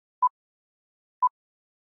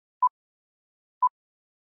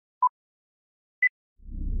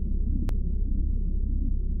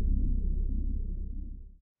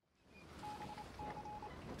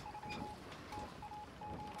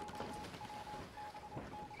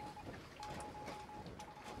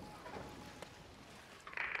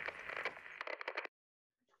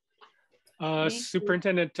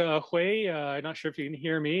Superintendent Hui, I'm not sure if you can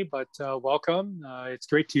hear me, but welcome. It's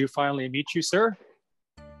great to finally meet you, sir.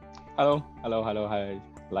 Hello. Hi.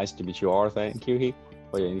 Nice to meet you all. Thank you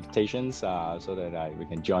for your invitations so that we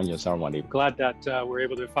can join your ceremony. Glad that we're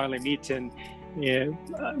able to finally meet in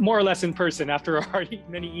more or less in person after our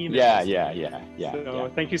many emails. Yeah.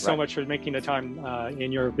 So thank you so much for making the time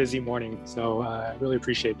in your busy morning. So I really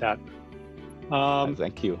appreciate that.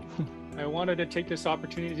 Thank you. I wanted to take this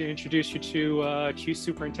opportunity to introduce you to Chief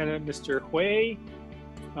Superintendent Mr. Hui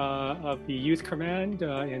of the Youth Command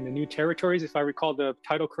in the New Territories, if I recall the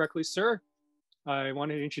title correctly, sir. I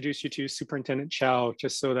wanted to introduce you to Superintendent Chow,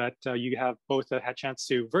 just so that you have both had a chance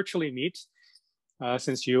to virtually meet,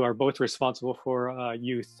 since you are both responsible for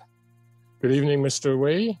youth. Good evening, Mr.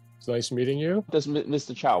 Hui. It's nice meeting you. This is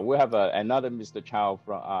Mr. Chow. We have another Mr. Chow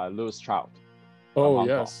from Louis Chow. Oh,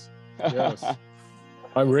 yes. Yes.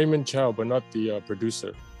 I'm Raymond Chow, but not the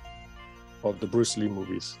producer of the Bruce Lee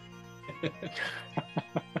movies.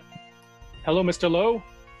 Hello, Mr. Lowe.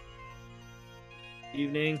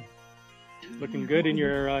 Evening. Looking good in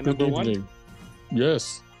your number one.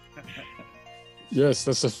 Yes. Yes,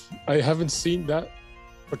 I haven't seen that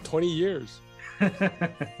for 20 years.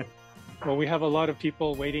 Well, we have a lot of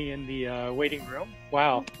people waiting in the waiting room.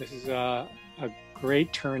 Wow, this is a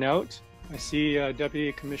great turnout. I see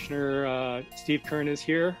Deputy Commissioner Steve Kern is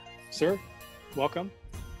here. Sir, welcome.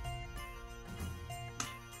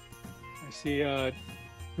 I see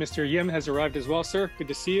Mr. Yuen has arrived as well, sir. Good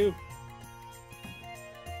to see you.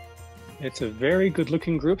 It's a very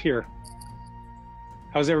good-looking group here.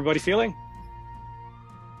 How's everybody feeling?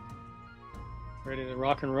 Ready to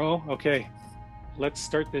rock and roll? Okay, let's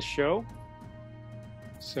start this show.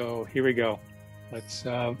 So here we go. Let's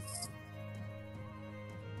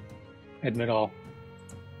admit all.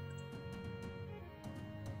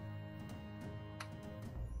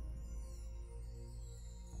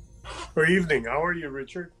 Good evening. How are you,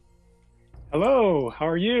 Richard? Hello. How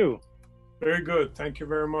are you? Very good. Thank you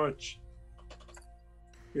very much.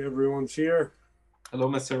 Everyone's here. Hello,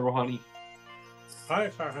 Mr. Rouhani. Hi,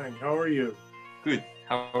 Farhang. How are you? Good.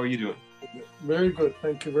 How are you doing? Very good.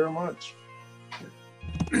 Thank you very much.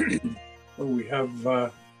 Well, we have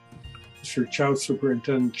Mr. Chow,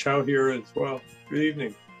 Superintendent Chow here as well. Good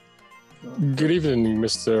evening. Good evening,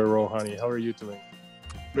 Mr. Rouhani. How are you doing?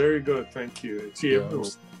 Very good. Thank you. It's you.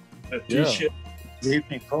 Yeah. Good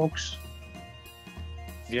evening, folks.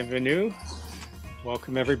 Bienvenue.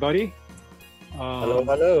 Welcome, everybody.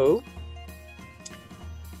 Hello.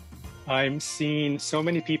 I'm seeing so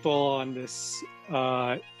many people on this.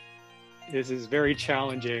 This is very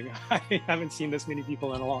challenging. I haven't seen this many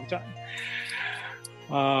people in a long time.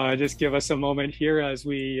 Just give us a moment here as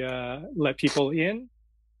we let people in.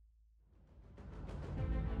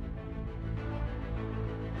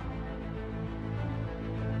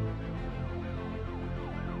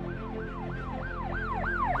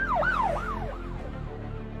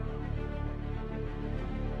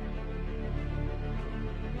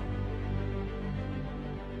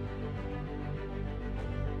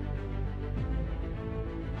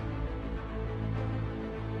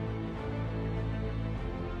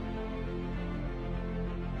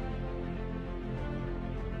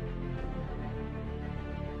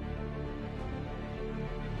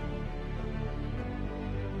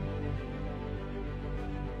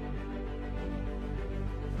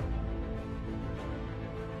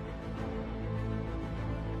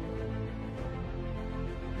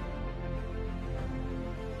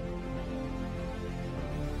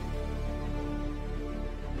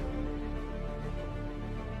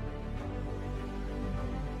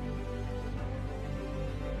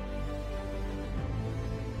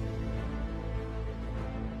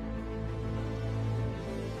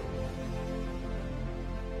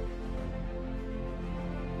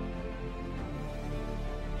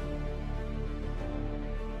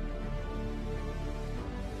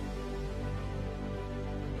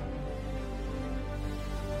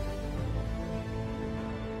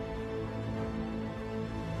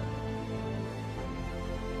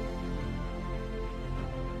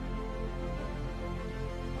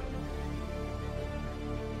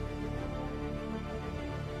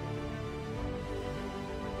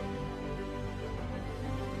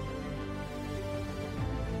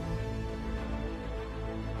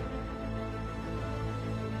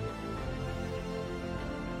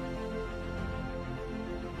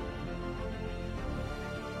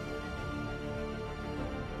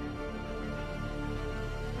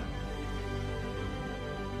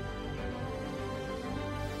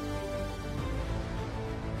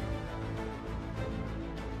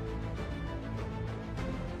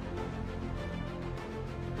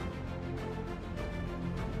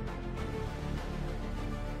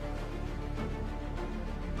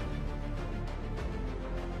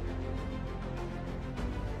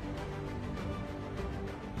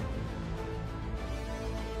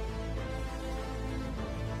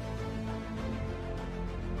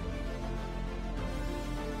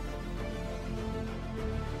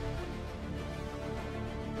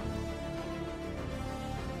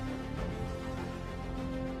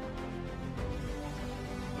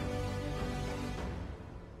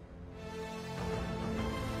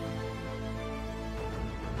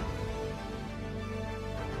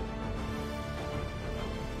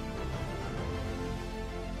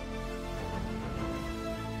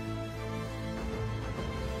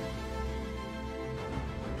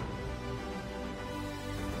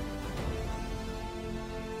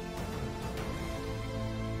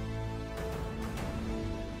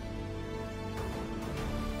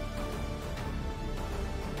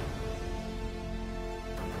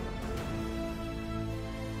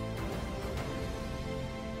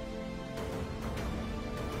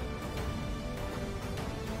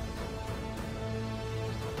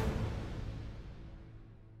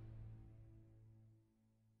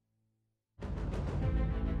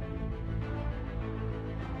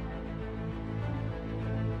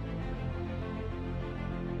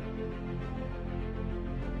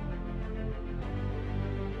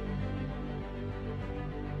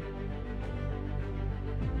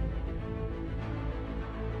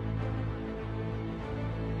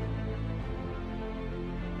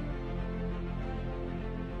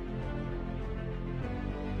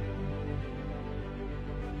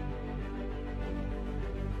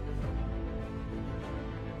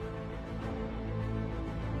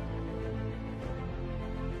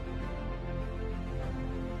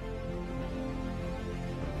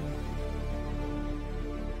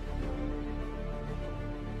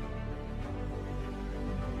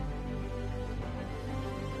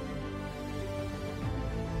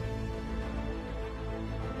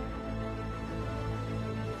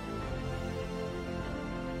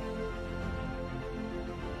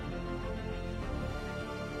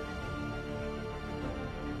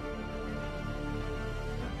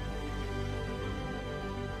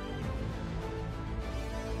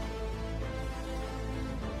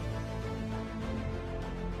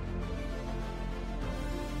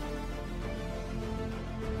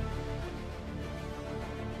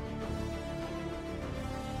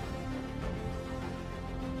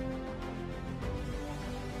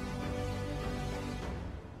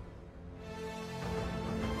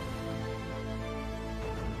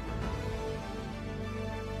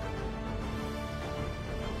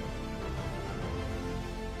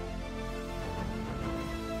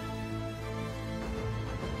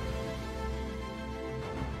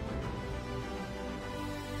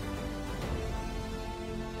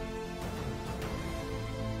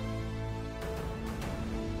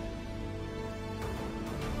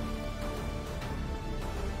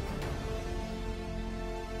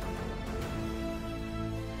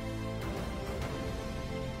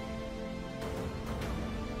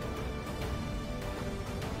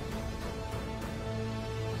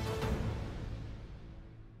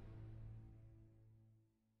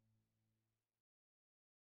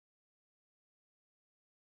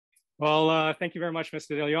 Well, thank you very much,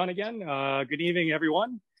 Mr. De Leon again. Good evening,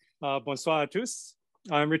 everyone. Bonsoir à tous.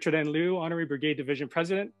 I'm Richard N. Liu, Honorary Brigade Division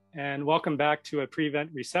President, and welcome back to a pre-event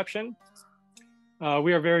reception.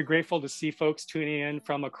 We are very grateful to see folks tuning in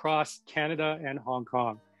from across Canada and Hong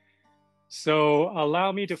Kong. So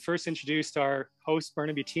allow me to first introduce our host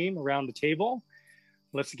Burnaby team around the table.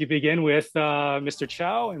 Let's begin with Mr.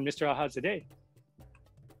 Chow and Mr. Ahadzadeh.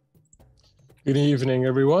 Good evening,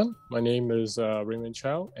 everyone. My name is Raymond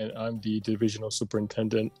Chow, and I'm the Divisional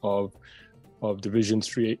Superintendent of Division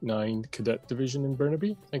 389 Cadet Division in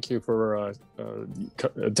Burnaby. Thank you for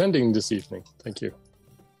attending this evening. Thank you.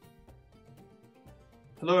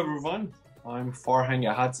 Hello, everyone. I'm Farhan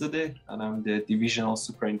Ahadzadeh, and I'm the Divisional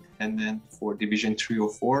Superintendent for Division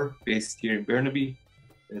 304, based here in Burnaby.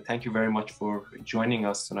 Thank you very much for joining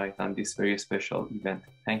us tonight on this very special event.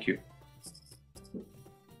 Thank you.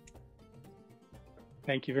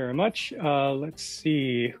 Thank you very much. Let's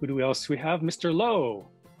see, who else do we have? Mr. Lowe.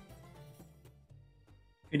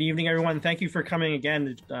 Good evening, everyone. Thank you for coming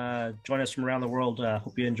again to join us from around the world.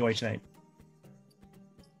 Hope you enjoy tonight.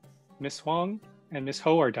 Ms. Huang and Ms.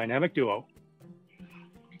 Ho are dynamic duo.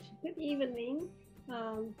 Good evening.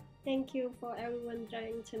 Thank you for everyone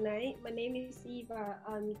joining tonight. My name is Eva.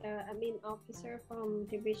 I'm the admin officer from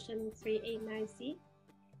Division 389C.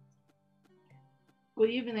 Good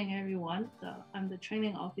evening, everyone. I'm the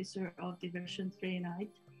training officer of Division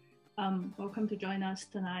 389. Welcome to join us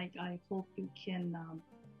tonight. I hope you can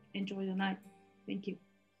enjoy the night. Thank you.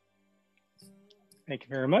 Thank you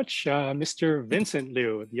very much. Mr. Vincent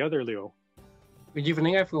Liu, the other Liu. Good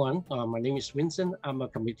evening, everyone. My name is Vincent. I'm a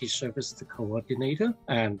community service coordinator,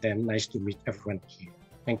 and then nice to meet everyone here.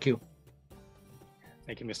 Thank you.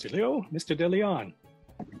 Thank you, Mr. Liu. Mr. De Leon.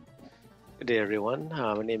 Good day, everyone.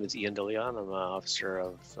 My name is Yuen. I'm an officer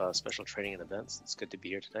of special training and events. It's good to be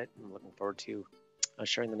here tonight. I'm looking forward to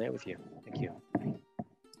sharing the night with you. Thank you.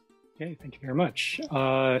 Okay, thank you very much.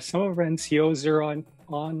 Some of our NCOs are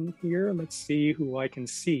on here. Let's see who I can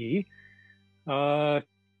see.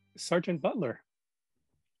 Sergeant Butler.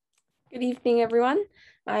 Good evening, everyone.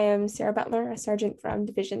 I am Sarah Butler, a sergeant from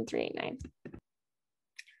Division 389.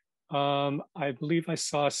 I believe I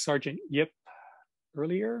saw Sergeant Yip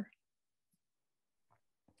earlier.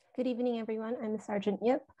 Good evening, everyone. I'm Sergeant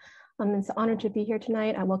Yip. It's an honor to be here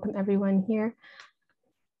tonight. I welcome everyone here.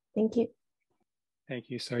 Thank you. Thank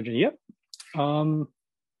you, Sergeant Yip. Corporal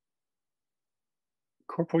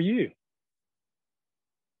Yu.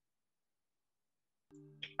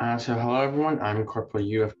 So hello, everyone. I'm Corporal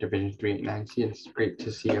Yu of Division 389C, and it's great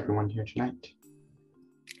to see everyone here tonight.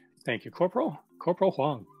 Thank you, Corporal. Corporal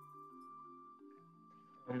Huang.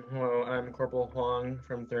 Hello, I'm Corporal Huang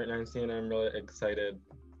from 389C, and I'm really excited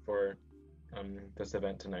for this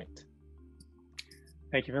event tonight.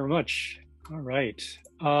 Thank you very much. All right.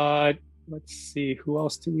 Let's see, who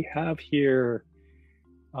else do we have here?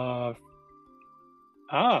 Consul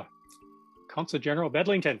General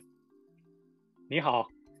Bedlington. Ni hao.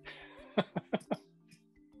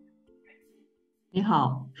 Ni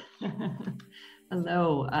hao.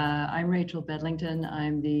 Hello, I'm Rachel Bedlington.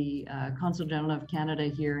 I'm the Consul General of Canada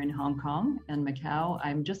here in Hong Kong and Macau.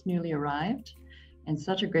 I'm just newly arrived, and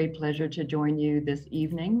such a great pleasure to join you this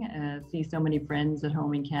evening, see so many friends at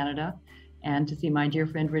home in Canada, and to see my dear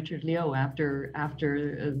friend Richard Liu after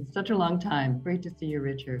such a long time. Great to see you,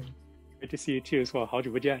 Richard. Great to see you too as well. 好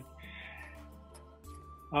久不见.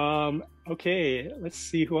 Okay, let's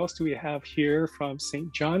see, who else do we have here from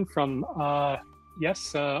St. John? From,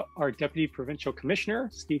 yes, our Deputy Provincial Commissioner,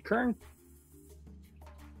 Steve Kern.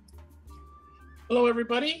 Hello,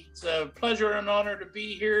 everybody. It's a pleasure and honor to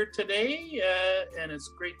be here today, and it's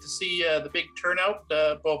great to see the big turnout,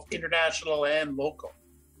 both international and local.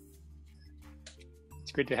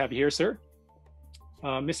 It's great to have you here, sir.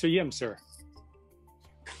 Mr. Yim, sir.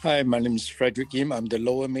 Hi, my name is Frederick Yim. I'm the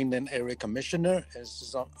Lower Mainland Area Commissioner.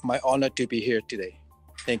 It's my honor to be here today.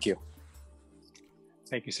 Thank you.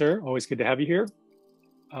 Thank you, sir. Always good to have you here.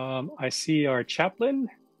 I see our chaplain,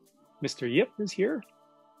 Mr. Yip, is here.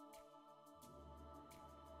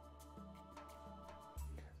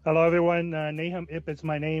 Hello, everyone. Nahum Ip is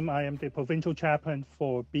my name. I am the provincial chaplain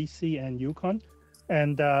for BC and Yukon.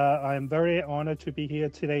 And I am very honored to be here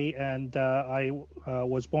today. And I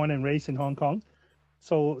was born and raised in Hong Kong.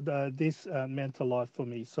 So this meant a lot for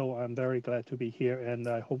me. So I'm very glad to be here, and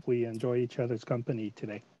I hope we enjoy each other's company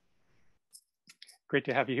today. Great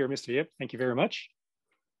to have you here, Mr. Yip. Thank you very much.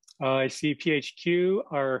 I see PHQ,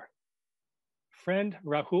 our friend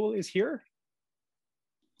Rahul is here.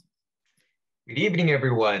 Good evening,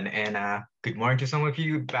 everyone, and good morning to some of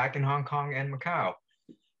you back in Hong Kong and Macau.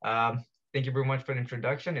 Thank you very much for the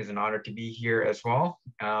introduction. It's an honor to be here as well.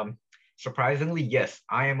 surprisingly, yes,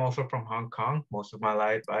 I am also from Hong Kong. Most of my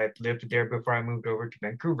life, I've lived there before I moved over to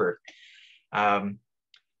Vancouver.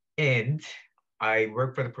 And I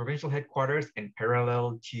work for the provincial headquarters, and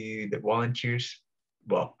parallel to the volunteers,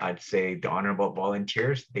 well, I'd say the honorable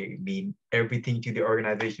volunteers, they mean everything to the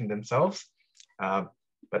organization themselves.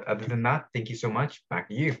 But other than that, thank you so much. Back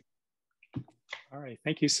to you. All right,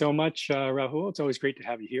 thank you so much, Rahul. It's always great to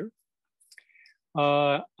have you here.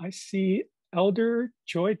 I see Elder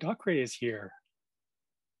Joy Dockrey is here.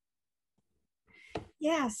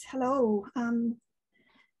 Yes, hello.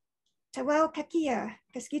 Tawel Kakia,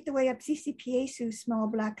 Kaskitaway up CCPASU, Small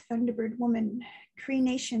Black Thunderbird Woman, Cree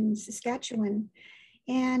Nation, Saskatchewan,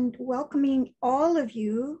 and welcoming all of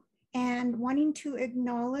you and wanting to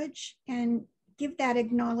acknowledge and give that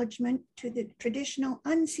acknowledgement to the traditional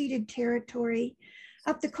unceded territory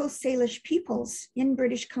of the Coast Salish peoples in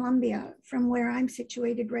British Columbia, from where I'm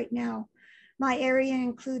situated right now. My area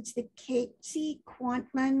includes the Katzie,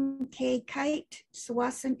 Kwantlen, Kite,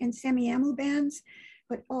 Tsawwassen, and Semiahmoo bands,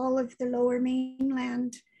 but all of the lower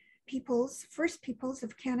mainland peoples, First Peoples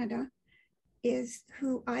of Canada, is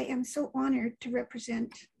who I am so honored to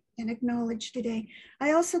represent and acknowledge today.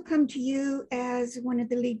 I also come to you as one of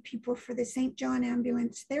the lead people for the St. John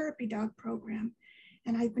Ambulance Therapy Dog Program,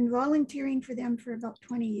 and I've been volunteering for them for about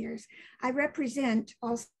 20 years. I represent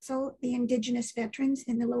also the Indigenous veterans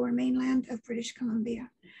in the lower mainland of British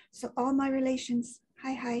Columbia. So all my relations,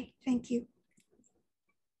 hi, thank you.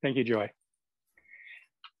 Thank you, Joy.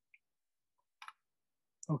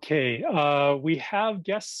 Okay, we have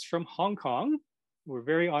guests from Hong Kong. We're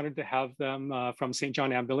very honored to have them from St.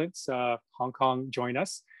 John Ambulance, Hong Kong, join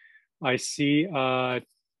us. I see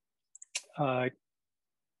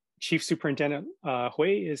Chief Superintendent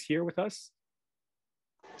Hui is here with us.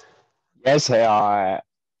 Yes, good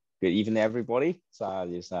evening, everybody. So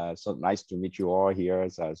it's so nice to meet you all here.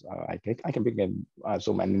 So, I can begin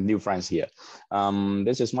so many new friends here.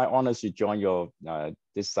 This is my honor to join your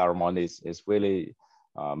this ceremony. Is really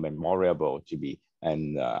memorable to me,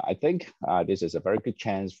 and I think this is a very good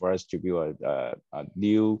chance for us to build a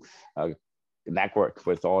new network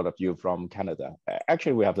with all of you from Canada.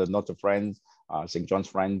 Actually, we have a lot of friends, St. John's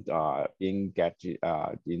friend in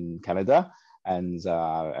Canada, and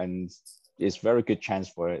it's very good chance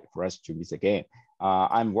for us to meet again.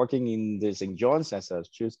 I'm working in the St. John's as a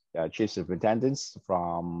chief superintendent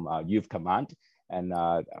from Youth Command, and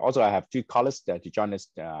also I have two colleagues to join us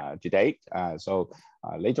today. So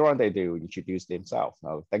later on, they will introduce themselves.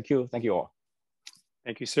 Thank you all.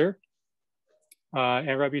 Thank you, sir.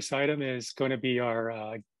 And right beside him is going to be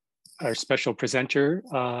our special presenter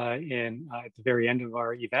at the very end of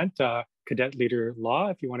our event, Cadet Leader Law.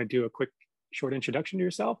 If you want to do a quick, short introduction to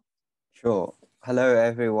yourself. Sure. Hello,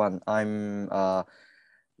 everyone. I'm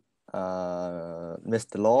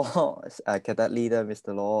Mr. Law, Cadet Leader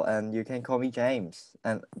Mr. Law, and you can call me James.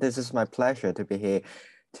 And this is my pleasure to be here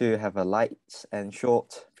to have a light and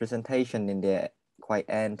short presentation in the quite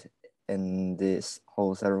end in this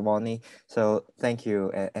whole ceremony. So thank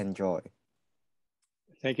you and enjoy.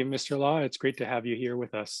 Thank you, Mr. Law. It's great to have you here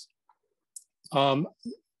with us.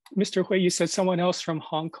 Mr. Hui, you said someone else from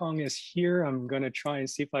Hong Kong is here. I'm going to try and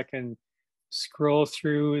see if I can scroll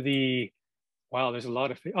through the, wow, there's a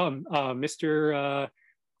lot of, Mr.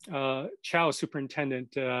 Chow,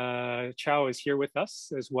 Superintendent Chow is here with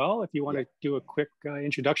us as well. If you want to do a quick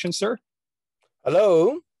introduction, sir.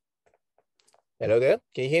 Hello. Hello there.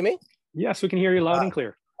 Can you hear me? Yes, we can hear you loud and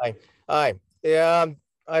clear. Hi. Yeah,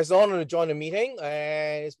 I was honored to join the meeting,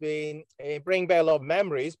 and it's been bringing back a lot of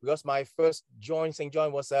memories because my first join St.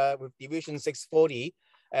 John was with Division 640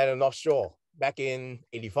 at the North Shore back in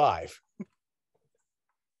 '85.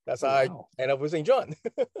 That's how I ended up with St. John.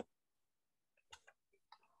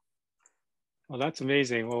 Well, that's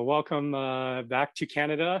amazing. Well, welcome back to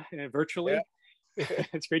Canada virtually. Yeah.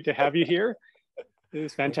 It's great to have you here.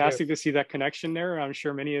 It's fantastic to see that connection there. I'm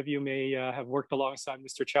sure many of you may have worked alongside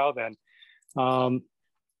Mr. Chow then.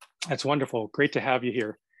 That's wonderful. Great to have you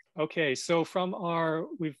here. Okay, so from our,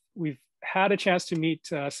 we've had a chance to meet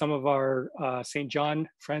some of our St. John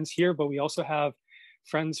friends here, but we also have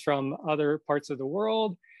friends from other parts of the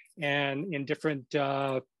world and in different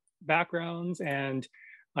backgrounds. And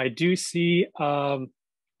I do see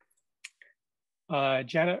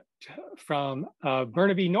Janet from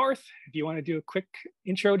Burnaby North. If you want to do a quick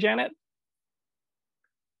intro, Janet.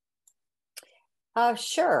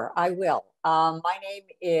 Sure, I will. My name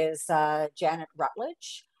is Janet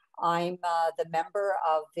Routledge. I'm the member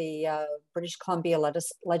of the British Columbia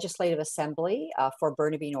Legislative Assembly for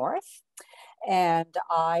Burnaby North. And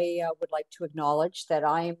I would like to acknowledge that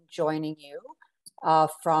I am joining you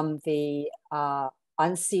from the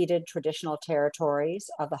unceded traditional territories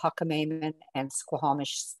of the Hukkamayman and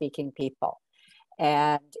Squamish speaking people.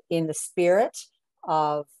 And in the spirit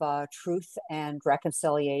of truth and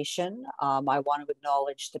reconciliation, I want to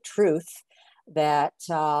acknowledge the truth that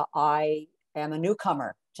I am a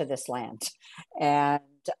newcomer to this land, and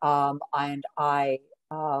I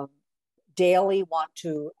daily want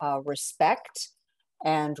to respect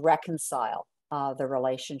and reconcile the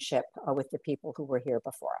relationship with the people who were here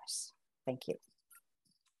before us. Thank you.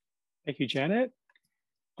 Thank you, Janet.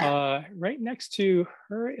 Right next to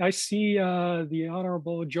her, I see the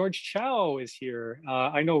Honourable George Chow is here.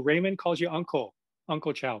 I know Raymond calls you Uncle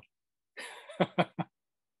Chow.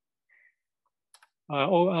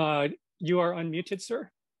 You are unmuted, sir.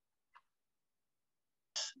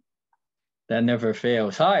 That never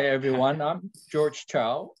fails. Hi, everyone. I'm George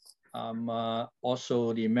Chow. I'm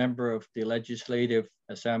also the member of the Legislative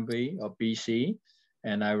Assembly of BC,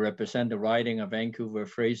 and I represent the riding of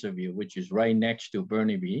Vancouver-Fraserview, which is right next to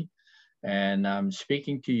Burnaby. And I'm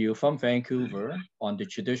speaking to you from Vancouver on the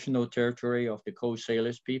traditional territory of the Coast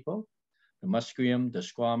Salish people, the Musqueam, the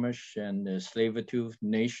Squamish, and the Tsleil-Waututh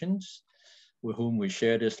nations, with whom we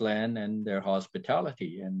share this land and their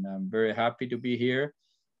hospitality. And I'm very happy to be here,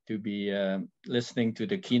 to be listening to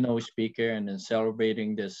the keynote speaker and then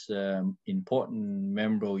celebrating this important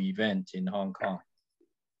memorable event in Hong Kong.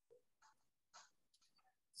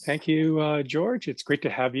 Thank you, George. It's great to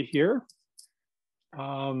have you here.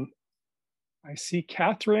 I see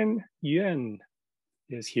Catherine Yuen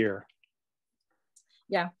is here.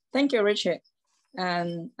 Yeah, thank you, Richard.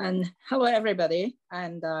 And hello, everybody.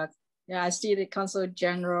 And yeah, I see the Consul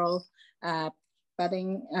General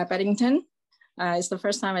Bedlington. It's the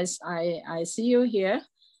first time I see you here.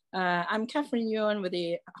 I'm Catherine Yuen with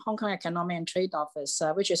the Hong Kong Economic and Trade Office,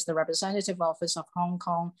 which is the representative office of Hong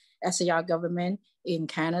Kong SJA government in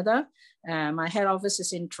Canada. My head office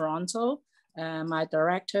is in Toronto. My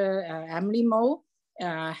director, Emily Mo,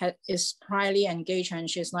 is highly engaged and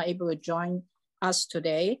she's not able to join us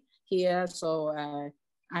today here. So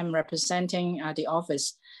I'm representing the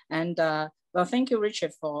office. And well, thank you,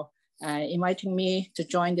 Richard, for inviting me to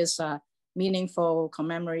join this meaningful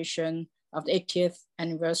commemoration of the 80th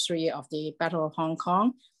anniversary of the Battle of Hong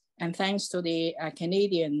Kong. And thanks to the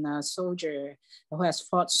Canadian soldier who has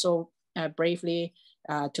fought so bravely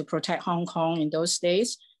to protect Hong Kong in those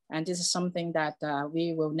days. And this is something that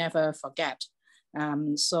we will never forget.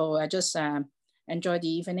 So I just enjoy the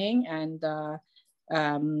evening and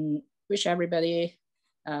wish everybody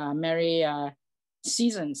Merry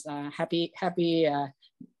seasons, happy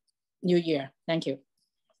New Year. Thank you.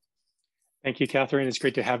 Thank you, Catherine. It's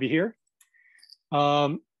great to have you here.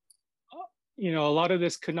 You know, a lot of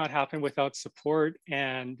this could not happen without support.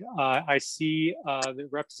 And I see the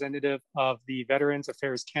representative of the Veterans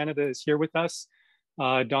Affairs Canada is here with us.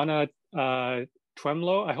 Donna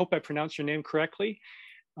Twemlow, I hope I pronounced your name correctly.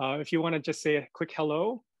 If you want to just say a quick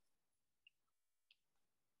hello.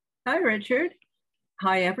 Hi, Richard.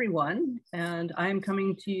 Hi, everyone. And I'm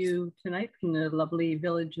coming to you tonight from the lovely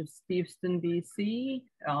village of Steveston, BC,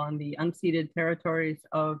 on the unceded territories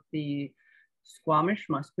of the Squamish,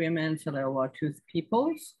 Musqueam, and Tsleil-Waututh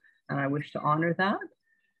peoples, and I wish to honor that.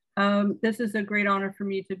 This is a great honor for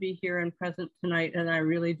me to be here and present tonight, and I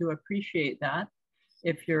really do appreciate that.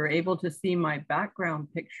 If you're able to see my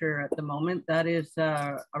background picture at the moment, that is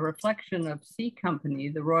a reflection of C Company,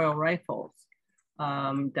 the Royal Rifles,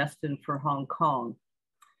 destined for Hong Kong.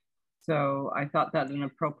 So I thought that an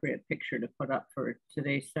appropriate picture to put up for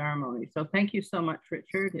today's ceremony. So thank you so much,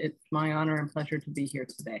 Richard. It's my honor and pleasure to be here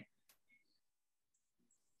today.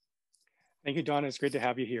 Thank you, Donna. It's great to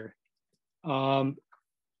have you here. And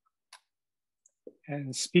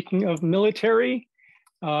speaking of military,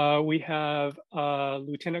 we have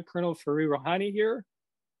Lieutenant Colonel Farid Rohani here.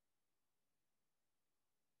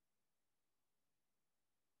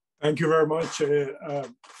 Thank you very much.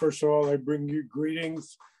 First of all, I bring you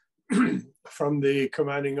greetings from the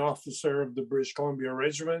commanding officer of the British Columbia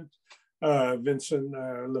Regiment,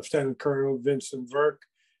 Lieutenant Colonel Vincent Verk.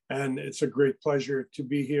 And it's a great pleasure to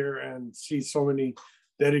be here and see so many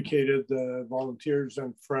dedicated volunteers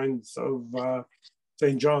and friends of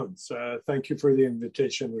St. John's. Thank you for the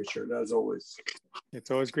invitation, Richard, as always.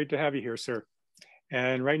 It's always great to have you here, sir.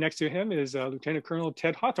 And right next to him is Lieutenant Colonel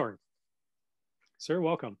Ted Hawthorne. Sir,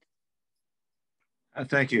 welcome.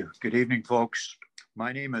 Thank you. Good evening, folks.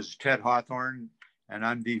 My name is Ted Hawthorne, and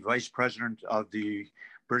I'm the Vice President of the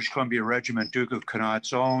British Columbia Regiment Duke of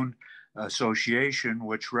Connaught's Own Association,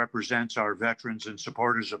 which represents our veterans and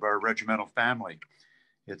supporters of our regimental family.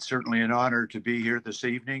 It's certainly an honor to be here this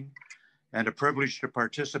evening and a privilege to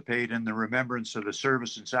participate in the remembrance of the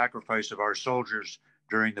service and sacrifice of our soldiers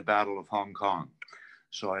during the Battle of Hong Kong.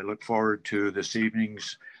 So I look forward to this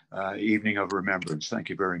evening's evening of remembrance. Thank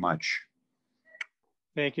you very much.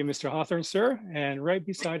 Thank you, Mr. Hawthorne, sir. And right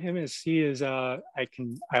beside him is I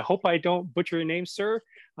hope I don't butcher your name, sir,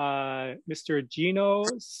 Mr. Gino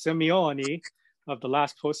Simeoni of the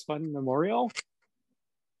Last Post Fund Memorial.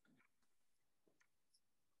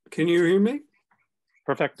 Can you hear me?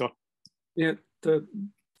 Perfecto. Yeah,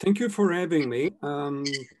 thank you for having me.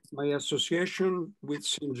 My association with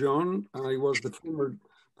St. John, I was the former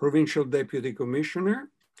Provincial Deputy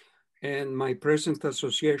Commissioner, and my present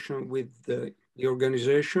association with the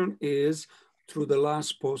organization is through the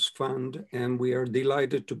Last Post Fund, and we are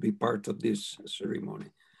delighted to be part of this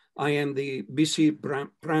ceremony. I am the BC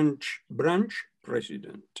branch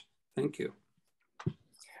president. Thank you.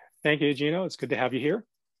 Thank you, Gino. It's good to have you here.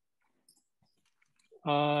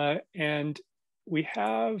 And we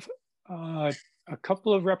have a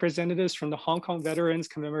couple of representatives from the Hong Kong Veterans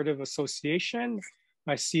Commemorative Association.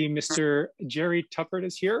 I see Mr. Jerry Tuppert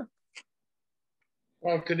is here.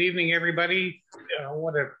 Well, good evening, everybody.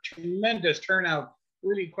 What a tremendous turnout.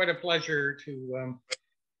 Really quite a pleasure to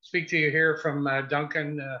speak to you here from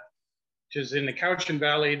Duncan, which is in the Cowichan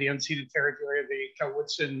Valley, the unceded territory of the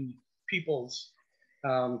Cowichan peoples.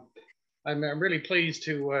 I'm really pleased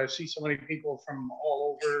to see so many people from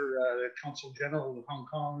all over the Consul General of Hong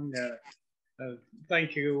Kong.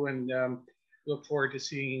 Thank you, and look forward to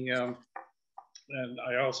seeing. And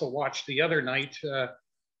I also watched the other night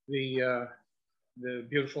the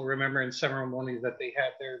beautiful remembrance ceremony that they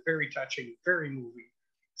had there. Very touching, very moving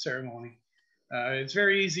ceremony. It's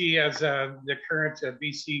very easy as the current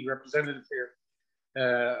BC representative here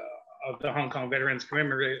of the Hong Kong Veterans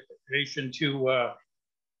Commemoration to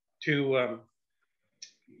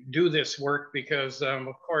do this work because, of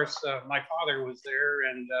course, my father was there,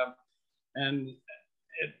 and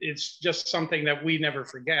it's just something that we never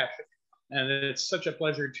forget. And it's such a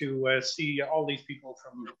pleasure to see all these people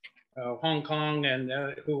from Hong Kong and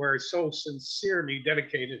who are so sincerely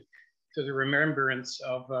dedicated to the remembrance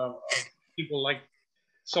of people like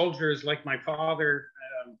soldiers like my father.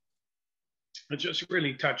 It's just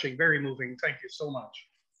really touching, very moving. Thank you so much.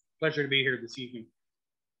 Pleasure to be here this evening.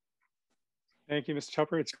 Thank you, Mr.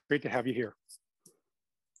 Tupper. It's great to have you here.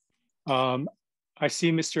 I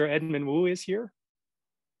see Mr. Edmund Wu is here,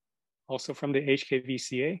 also from the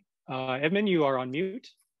HKVCA. Edmund, you are on mute.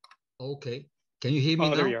 Okay. Can you hear me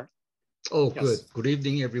now? There you are. Oh, Yes. good. Good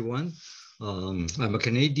evening, everyone. I'm a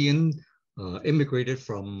Canadian, immigrated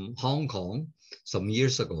from Hong Kong some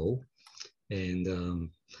years ago. And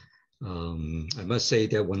I must say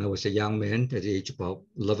that when I was a young man at the age of about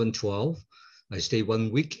 11, 12, I stayed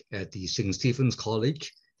 1 week at the St. Stephen's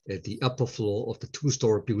College at the upper floor of the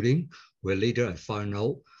two-story building, where later I found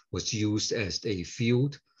out was used as a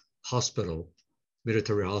field hospital,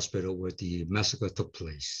 military hospital, where the massacre took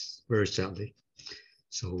place, very sadly.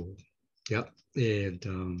 So, yeah, and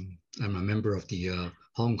I'm a member of the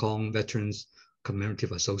Hong Kong Veterans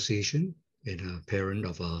Commemorative Association and a parent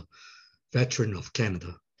of a veteran of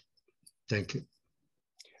Canada. Thank you.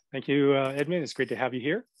 Thank you, Edmund. It's great to have you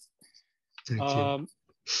here. Thank you.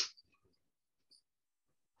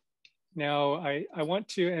 Now, I want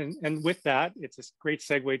to, and with that, it's a great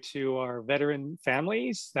segue to our veteran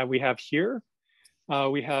families that we have here.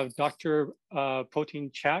 We have Dr.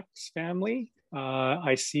 Potin Chak's family.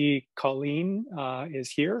 I see Colleen is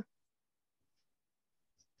here.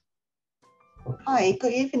 Hi,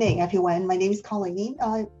 good evening, everyone. My name is Colleen.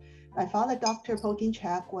 My father, Dr. Potin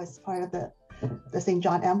Chak, was part of the St.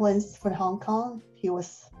 John Ambulance for Hong Kong. He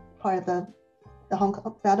was part of the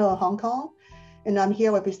Battle of Hong Kong. And I'm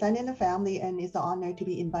here representing the family, and it's an honor to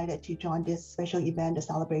be invited to join this special event, the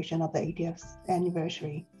celebration of the 80th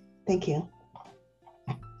anniversary. Thank you.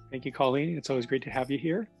 Thank you, Colleen. It's always great to have you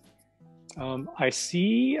here. I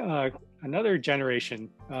see another generation.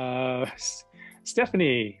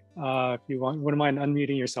 Stephanie, if you wouldn't mind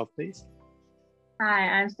unmuting yourself, please. Hi,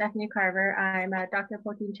 I'm Stephanie Carver. I'm Dr.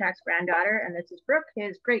 Potin Chak's granddaughter, and this is Brooke,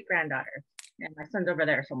 his great-granddaughter. And my son's over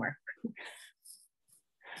there somewhere.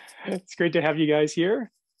 It's great to have you guys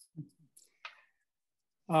here.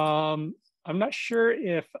 I'm not sure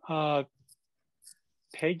if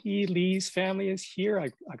Peggy Lee's family is here.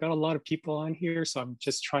 I got a lot of people on here, so I'm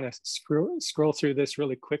just trying to scroll through this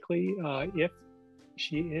really quickly. If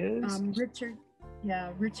she is. Richard,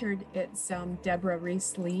 yeah, Richard, it's Deborah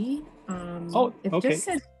Reese Lee. It okay. Just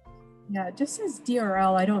says, yeah, it just says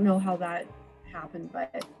DRL. I don't know how that happened,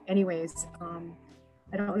 but anyways,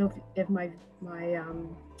 I don't know if my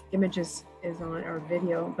image is on our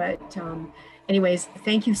video, but anyways,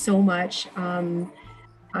 thank you so much.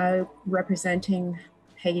 Representing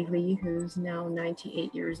Peggy Lee, who's now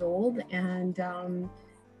 98 years old. And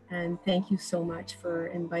thank you so much for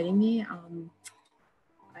inviting me.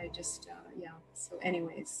 I just, yeah, so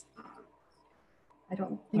anyways, I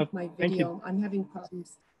don't think my video, I'm having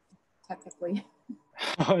problems technically.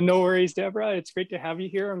 No worries, Deborah. It's great to have you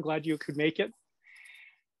here. I'm glad you could make it.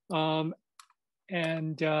 I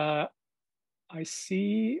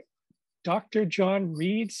see Dr. John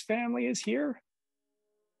Reed's family is here.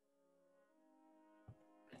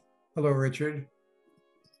 Hello, Richard.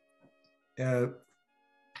 I'd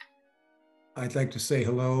like to say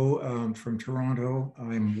hello from Toronto.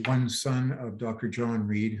 I'm one son of Dr. John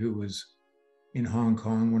Reed, who was in Hong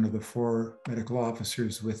Kong, one of the 4 medical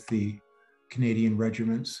officers with the Canadian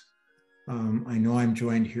regiments. I know I'm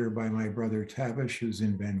joined here by my brother Tavish, who's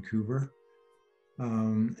in Vancouver.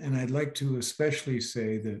 And I'd like to especially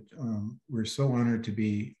say that we're so honored to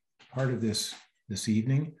be part of this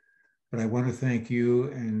evening. But I want to thank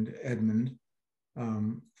you and Edmund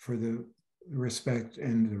for the respect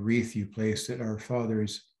and the wreath you placed at our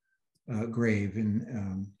father's grave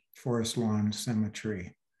in Forest Lawn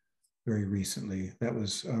Cemetery very recently. That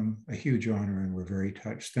was a huge honor, and we're very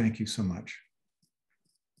touched. Thank you so much.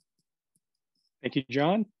 Thank you,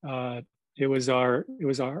 John. It was our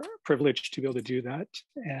privilege to be able to do that.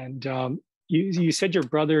 And you said your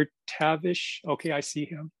brother Tavish. Okay, I see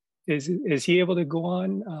him. Is he able to go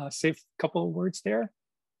on, say a couple of words there?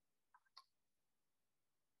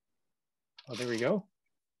 Oh, there we go.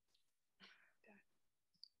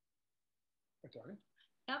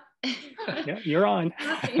 Yep. Yeah, you're on.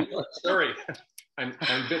 Sorry, I'm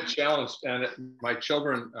a bit challenged, and my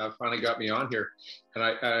children finally got me on here,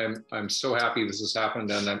 and I'm so happy this has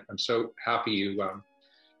happened, and I'm so happy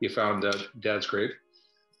you found Dad's grave,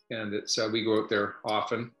 and it's we go out there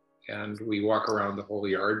often. And we walk around the whole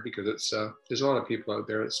yard because it's there's a lot of people out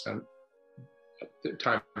there that spent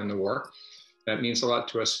time in the war. That means a lot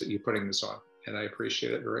to us that you're putting this on, and I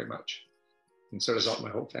appreciate it very much. And so does all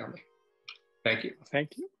my whole family. Thank you.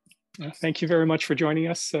 Thank you. Thank you very much for joining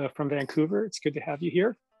us from Vancouver. It's good to have you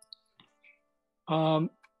here.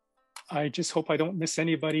 I just hope I don't miss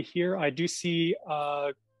anybody here. I do see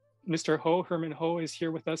Mr. Ho, Herman Ho, is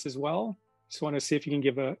here with us as well. Just want to see if you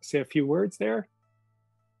can say a few words there.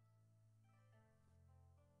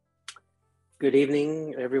 Good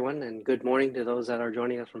evening, everyone, and good morning to those that are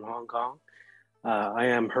joining us from Hong Kong. I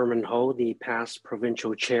am Herman Ho, the past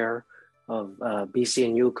provincial chair of BC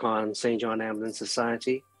and Yukon St. John Ambulance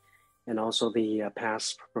Society, and also the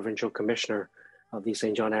past provincial commissioner of the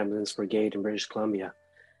St. John Ambulance Brigade in British Columbia.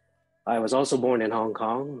 I was also born in Hong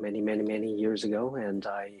Kong many years ago, and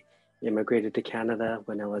I immigrated to Canada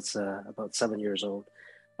when I was about 7 years old.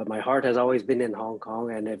 But my heart has always been in Hong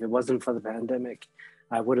Kong, and if it wasn't for the pandemic,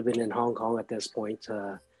 I would have been in Hong Kong at this point,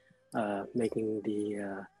 making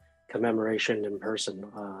the commemoration in person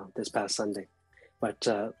this past Sunday. But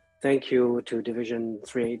thank you to Division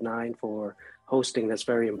 389 for hosting this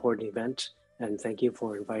very important event, and thank you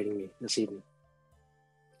for inviting me this evening.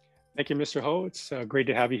 Thank you, Mr. Ho. It's great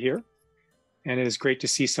to have you here. And it is great to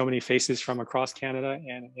see so many faces from across Canada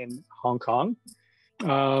and in Hong Kong.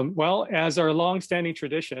 Well, as our long-standing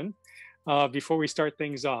tradition, before we start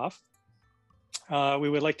things off, we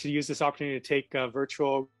would like to use this opportunity to take a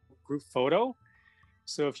virtual group photo.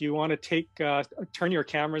 So if you want to turn your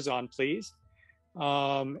cameras on, please,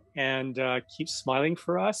 and keep smiling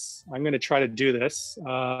for us. I'm going to try to do this.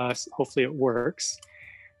 Hopefully it works.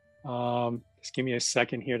 Just give me a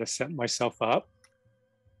second here to set myself up.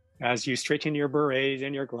 As you straighten your berets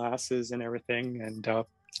and your glasses and everything, and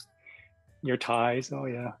your ties. Oh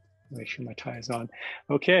yeah, make sure my tie is on.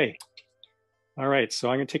 Okay. All right, so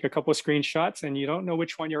I'm gonna take a couple of screenshots, and you don't know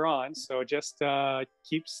which one you're on, so just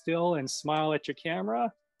keep still and smile at your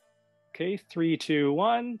camera. Okay, 3, 2,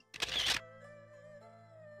 1.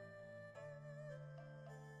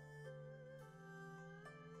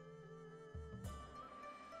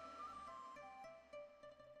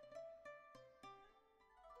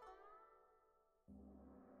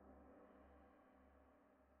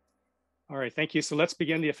 All right, thank you. So let's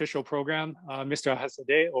begin the official program. Mr.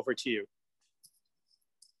 Ahadzadeh, over to you.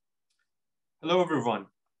 Hello, everyone.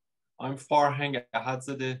 I'm Farhang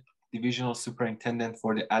Ahadzadeh, Divisional Superintendent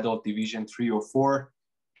for the Adult Division 304,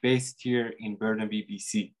 based here in Burnaby,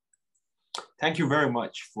 BC. Thank you very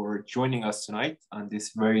much for joining us tonight on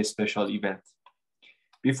this very special event.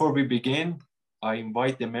 Before we begin, I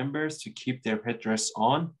invite the members to keep their headdress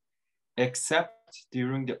on, except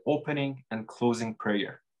during the opening and closing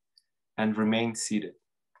prayer, and remain seated.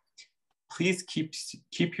 Please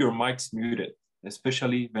keep your mics muted,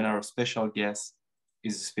 especially when our special guest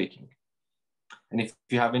is speaking. And if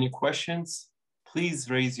you have any questions, please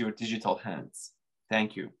raise your digital hands.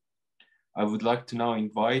 Thank you. I would like to now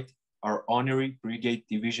invite our Honorary Brigade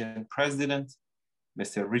Division President,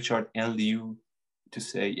 Mr. Richard N. Liu, to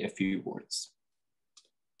say a few words.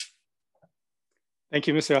 Thank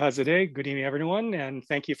you, Mr. Ahadzadeh. Good evening, everyone, and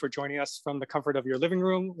thank you for joining us from the comfort of your living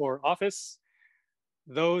room or office.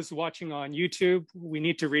 Those watching on YouTube, we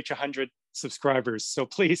need to reach 100 subscribers, so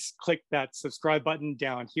please click that subscribe button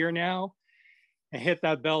down here now and hit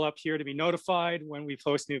that bell up here to be notified when we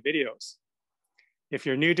post new videos. If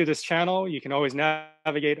you're new to this channel, you can always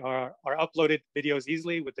navigate our uploaded videos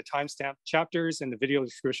easily with the timestamp chapters in the video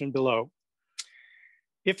description below.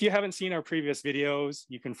 If you haven't seen our previous videos,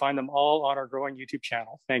 you can find them all on our growing YouTube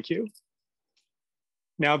channel. Thank you.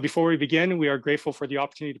 Now, before we begin, we are grateful for the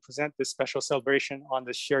opportunity to present this special celebration on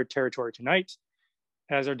this shared territory tonight,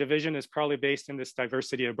 as our division is proudly based in this diverse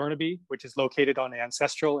city of Burnaby, which is located on the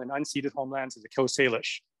ancestral and unceded homelands of the Coast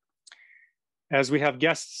Salish. As we have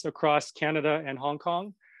guests across Canada and Hong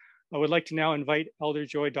Kong, I would like to now invite Elder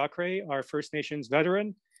Joy Dockrey, our First Nations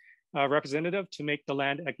veteran representative, to make the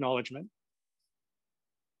land acknowledgement.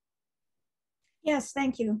 Yes,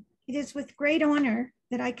 thank you. It is with great honor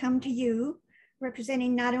that I come to you,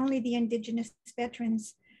 representing not only the Indigenous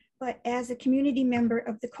veterans, but as a community member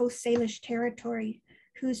of the Coast Salish territory,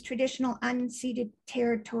 whose traditional unceded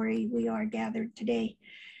territory we are gathered today.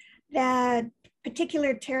 The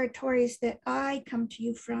particular territories that I come to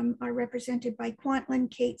you from are represented by Kwantlen,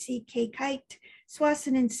 Katzie, Kaikite,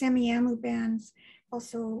 Swasin, and Semiahmoo bands,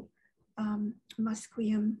 also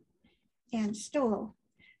Musqueam and Stoll.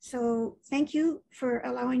 So thank you for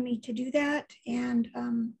allowing me to do that. And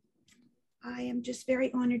I am just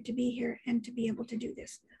very honored to be here and to be able to do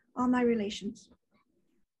this. All my relations.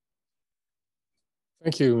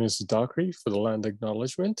 Thank you, Ms. Dockrey, for the land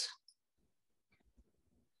acknowledgement.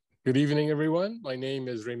 Good evening, everyone. My name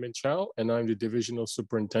is Raymond Chow, and I'm the Divisional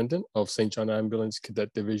Superintendent of St. John Ambulance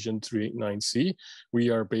Cadet Division 389C. We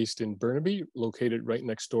are based in Burnaby, located right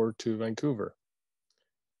next door to Vancouver.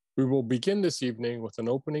 We will begin this evening with an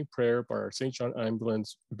opening prayer by our St. John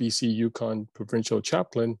Ambulance BC Yukon Provincial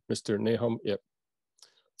Chaplain, Mr. Nahum Ip,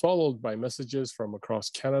 followed by messages from across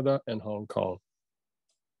Canada and Hong Kong.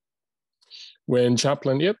 When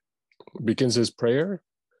Chaplain Ip begins his prayer,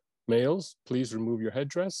 males, please remove your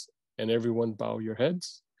headdress and everyone bow your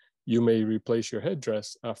heads. You may replace your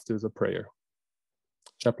headdress after the prayer.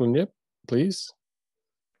 Chaplain Ip, please.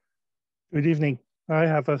 Good evening. I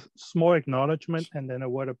have a small acknowledgement and then a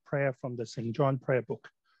word of prayer from the St. John prayer book.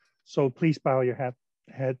 So please bow your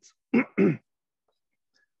heads.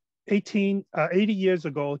 80 years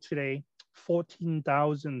ago today,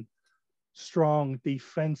 14,000 strong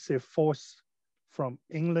defensive force from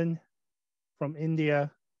England, from India,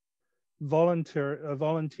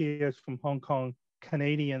 volunteers from Hong Kong,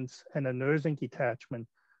 Canadians, and a nursing detachment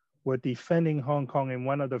were defending Hong Kong in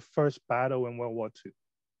one of the first battles in World War II.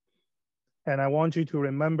 And I want you to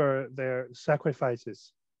remember their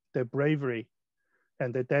sacrifices, their bravery,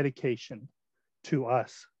 and their dedication to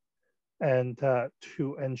us and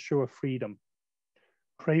to ensure freedom.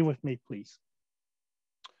 Pray with me, please.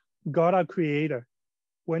 God, our Creator,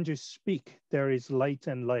 when you speak, there is light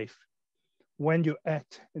and life. When you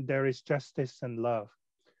act, there is justice and love.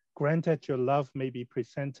 Grant that your love may be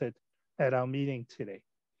presented at our meeting today,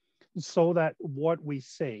 so that what we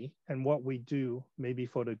say and what we do may be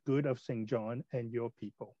for the good of St. John and your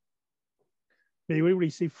people. May we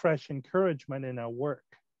receive fresh encouragement in our work,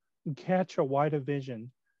 catch a wider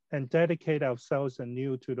vision, and dedicate ourselves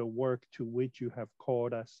anew to the work to which you have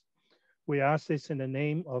called us. We ask this in the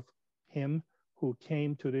name of him who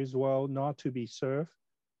came to this world not to be served,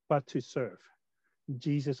 but to serve,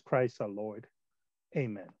 Jesus Christ our Lord.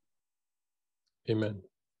 Amen. Amen.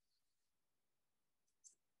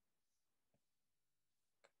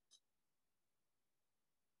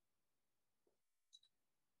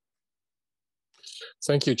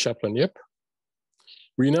 Thank you, Chaplain Yip.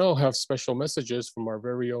 We now have special messages from our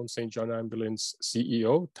very own St. John Ambulance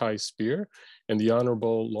CEO, Ty Speer, and the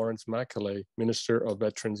Honourable Lawrence Macaulay, Minister of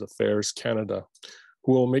Veterans Affairs Canada,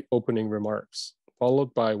 who will make opening remarks,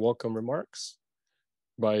 followed by welcome remarks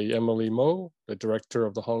by Emily Moe, the Director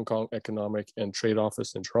of the Hong Kong Economic and Trade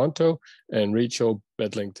Office in Toronto, and Rachel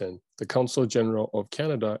Bedlington, the Consul General of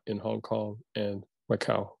Canada in Hong Kong and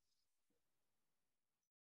Macau.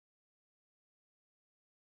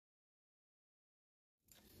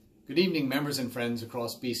 Good evening, members and friends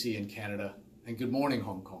across BC and Canada, and good morning,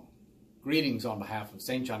 Hong Kong. Greetings on behalf of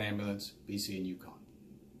St. John Ambulance, BC and Yukon.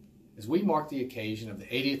 As we mark the occasion of the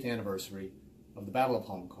 80th anniversary of the Battle of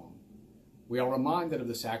Hong Kong, we are reminded of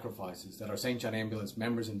the sacrifices that our St. John Ambulance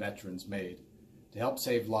members and veterans made to help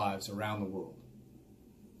save lives around the world,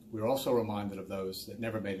 we're also reminded of those that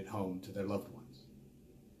never made it home to their loved ones.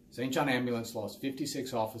 St. John Ambulance lost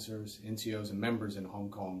 56 officers, NCOs, and members in Hong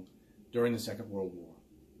Kong during the Second World War,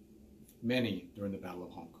 many during the Battle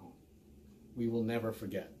of Hong Kong. We will never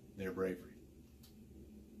forget their bravery.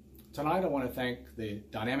 Tonight, I want to thank the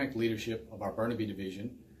dynamic leadership of our Burnaby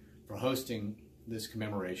Division for hosting this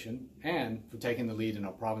commemoration and for taking the lead in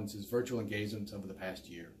our province's virtual engagements over the past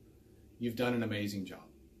year. You've done an amazing job.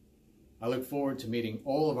 I look forward to meeting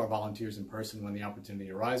all of our volunteers in person when the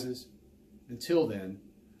opportunity arises. Until then,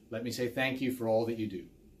 let me say thank you for all that you do.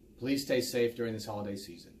 Please stay safe during this holiday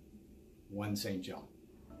season. One St. John.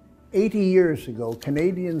 80 years ago,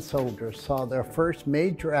 Canadian soldiers saw their first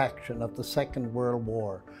major action of the Second World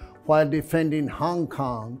War while defending Hong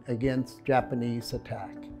Kong against Japanese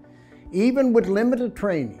attack. Even with limited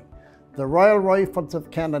training, the Royal Rifles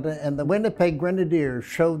of Canada and the Winnipeg Grenadiers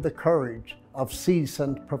showed the courage of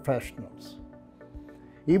seasoned professionals.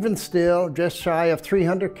 Even still, just shy of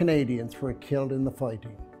 300 Canadians were killed in the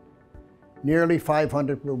fighting. Nearly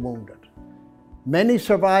 500 were wounded. Many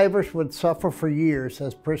survivors would suffer for years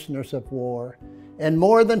as prisoners of war, and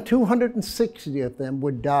more than 260 of them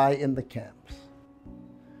would die in the camps.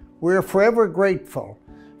 We are forever grateful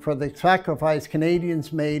for the sacrifice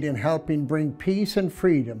Canadians made in helping bring peace and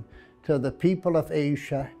freedom to the people of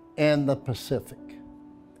Asia and the Pacific.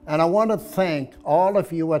 And I want to thank all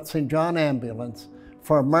of you at St. John Ambulance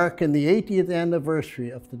for marking the 80th anniversary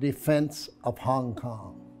of the defense of Hong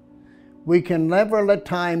Kong. We can never let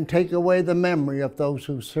time take away the memory of those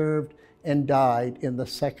who served and died in the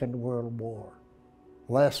Second World War,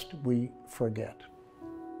 lest we forget.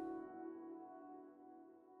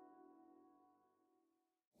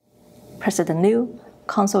 President Liu,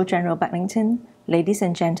 Consul General Bedlington, ladies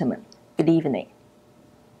and gentlemen, good evening.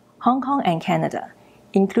 Hong Kong and Canada,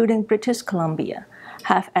 including British Columbia,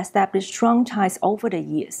 have established strong ties over the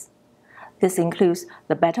years. This includes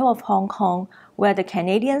the Battle of Hong Kong, where the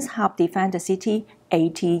Canadians helped defend the city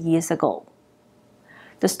 80 years ago.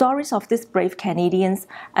 The stories of these brave Canadians,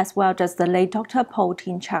 as well as the late Dr. Paul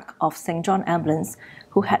Tin Chak of St. John Ambulance,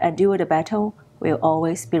 who had endured the battle, will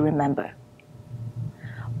always be remembered.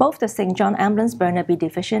 Both the St. John Ambulance Burnaby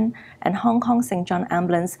Division and Hong Kong St. John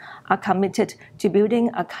Ambulance are committed to building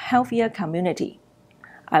a healthier community.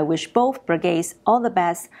 I wish both brigades all the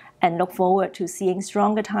best and look forward to seeing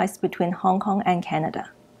stronger ties between Hong Kong and Canada.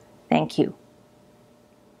 Thank you.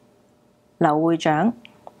 劉會長、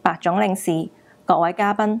白總領事、各位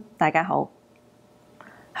嘉賓，大家好。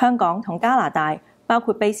香港同加拿大，包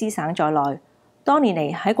括卑詩省在內，多年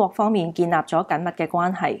嚟喺各方面建立咗緊密嘅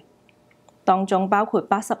關係。當中包括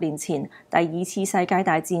80年前第二次世界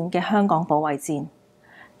大戰嘅香港保衛戰，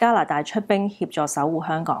加拿大出兵協助守護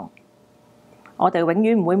香港。我哋永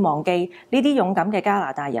遠唔會忘記呢啲勇敢嘅加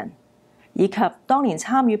拿大人，以及當年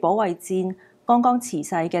參與保衛戰剛剛辭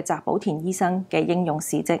世嘅翟寶田醫生嘅英勇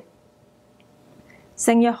事蹟。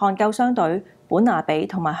聖約翰救傷隊、本拿比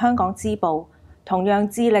同埋香港支部同樣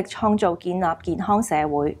致力創造建立健康社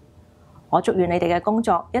會。我祝願你哋嘅工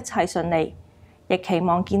作一切順利。亦期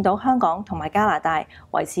望見到香港同埋加拿大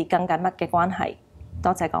維持更緊密嘅關係。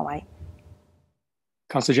多謝各位。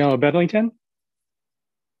Consul General Bedlington,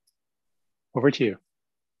 over to you.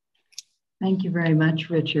 Thank you very much,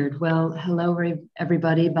 Richard. Well, hello,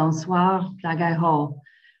 everybody. Bonsoir, Dagai Ho.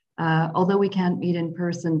 Although we can't meet in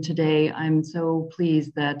person today, I'm so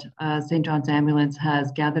pleased that St. John's Ambulance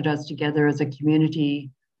has gathered us together as a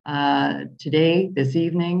community today, this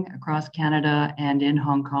evening, across Canada and in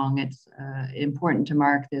Hong Kong. It's important to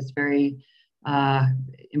mark this very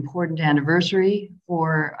important anniversary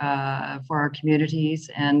for our communities,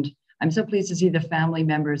 and I'm so pleased to see the family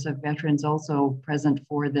members of veterans also present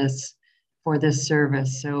for this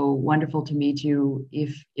service. So wonderful to meet you,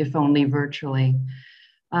 if only virtually.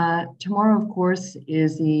 Tomorrow, of course,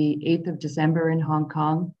 is the 8th of December in Hong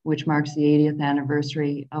Kong, which marks the 80th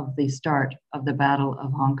anniversary of the start of the Battle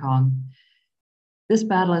of Hong Kong. This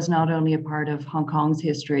battle is not only a part of Hong Kong's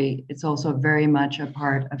history, it's also very much a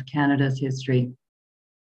part of Canada's history.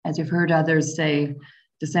 As you've heard others say,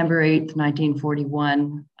 December 8th,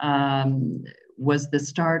 1941 was the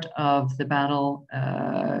start of the battle,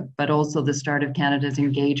 but also the start of Canada's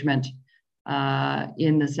engagement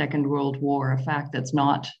in the Second World War, a fact that's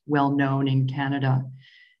not well known in Canada.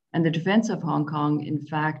 And the defense of Hong Kong, in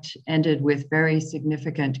fact, ended with very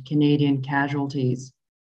significant Canadian casualties.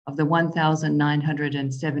 Of the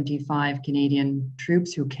 1,975 Canadian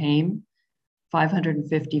troops who came,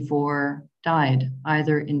 554 died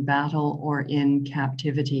either in battle or in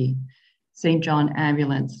captivity. St. John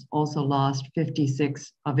Ambulance also lost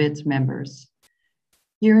 56 of its members.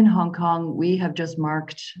 Here in Hong Kong, we have just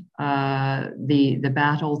marked the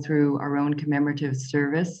battle through our own commemorative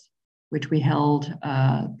service, which we held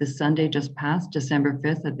this Sunday just past, December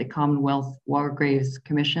 5th, at the Commonwealth War Graves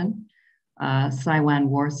Commission,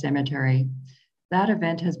 Saiwan War Cemetery. That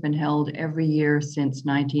event has been held every year since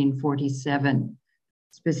 1947,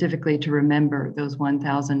 specifically to remember those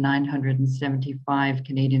 1,975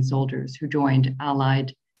 Canadian soldiers who joined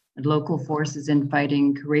Allied and local forces in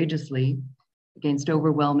fighting courageously against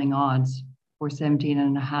overwhelming odds for 17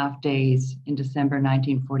 and a half days in December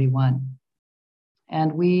 1941.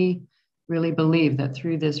 And we really believe that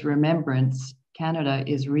through this remembrance, Canada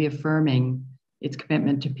is reaffirming its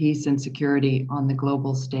commitment to peace and security on the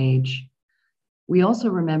global stage. We also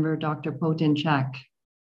remember Dr. Potin Chak,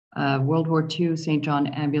 World War II St. John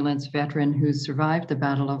Ambulance veteran who survived the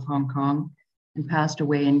Battle of Hong Kong and passed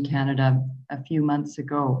away in Canada a few months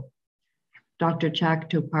ago. Dr. Chak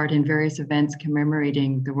took part in various events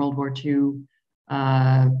commemorating the World War II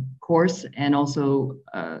course and also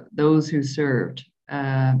those who served.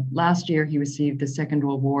 Last year, he received the Second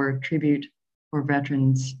World War tribute for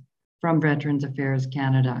veterans from Veterans Affairs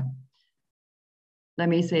Canada. Let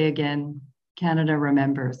me say again, Canada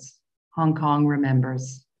remembers, Hong Kong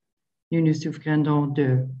remembers. Nous nous souviendrons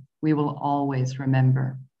d'eux. We will always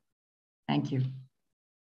remember. Thank you.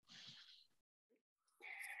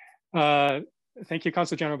 Thank you,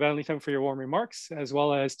 Consul General Bedlington, for your warm remarks, as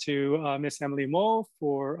well as to Ms. Emily Mo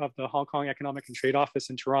of the Hong Kong Economic and Trade Office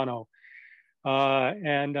in Toronto.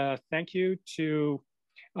 And thank you to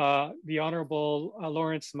the Honourable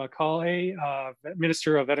Lawrence Macaulay,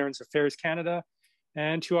 Minister of Veterans Affairs Canada,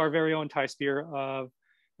 and to our very own Ty Speer of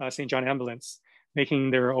St. John Ambulance,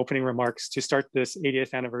 making their opening remarks to start this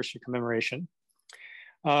 80th anniversary commemoration.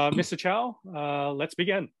 Mr. Chow, let's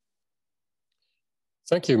begin.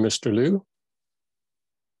 Thank you, Mr. Liu.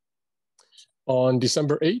 On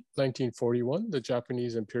December 8, 1941, the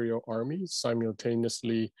Japanese Imperial Army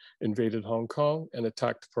simultaneously invaded Hong Kong and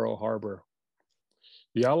attacked Pearl Harbor.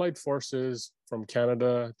 The Allied forces from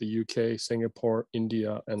Canada, the UK, Singapore,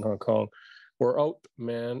 India, and Hong Kong were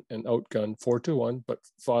outmanned and outgunned 4-1, but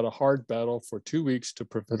fought a hard battle for 2 weeks to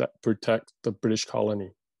protect the British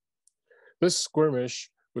colony. This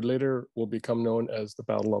skirmish will become known as the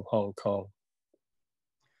Battle of Hong Kong.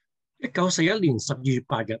 1941年12月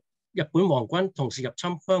8日，日本皇軍同時入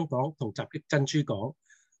侵香港同襲擊珍珠港。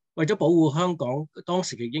為咗保護香港，當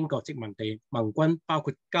時嘅英國殖民地盟軍包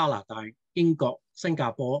括加拿大、英國、新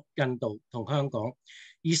加坡、印度同香港，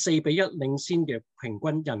以4-1領先嘅平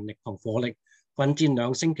均人力同火力，奮戰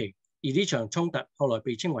2星期。而呢場衝突後來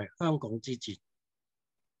被稱為香港之戰。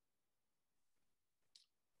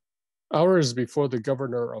Hours before the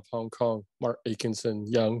governor of Hong Kong, Mark Atkinson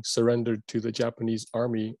Young, surrendered to the Japanese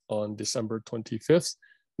army on December 25th,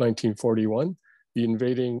 1941, the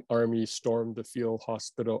invading army stormed the field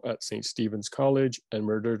hospital at St. Stephen's College and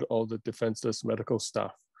murdered all the defenseless medical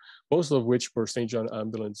staff, most of which were St. John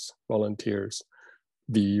Ambulance volunteers,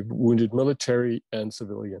 the wounded military and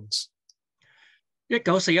civilians.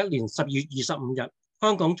 1941年12月25日，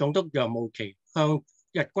香港總督楊慕琦向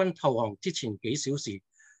日軍投降之前幾小時，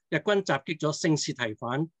日軍襲擊咗聖士提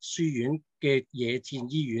反書院嘅野戰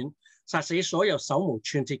醫院，殺死所有手無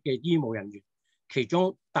寸鐵嘅醫務人員，其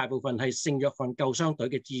中大部分係聖約翰救傷隊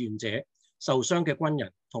嘅志願者、受傷嘅軍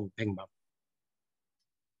人同平民。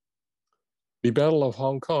The Battle of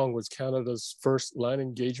Hong Kong was Canada's first land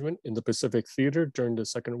engagement in the Pacific Theater during the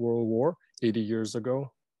Second World War 80 years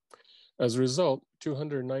ago. As a result,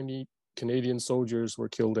 290 Canadian soldiers were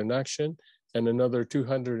killed in action, and another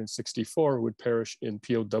 264 would perish in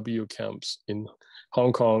POW camps in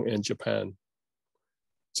Hong Kong and Japan.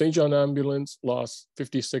 St. John Ambulance lost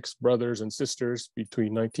 56 brothers and sisters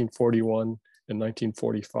between 1941 and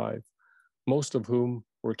 1945, most of whom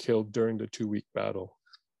were killed during the 2-week battle.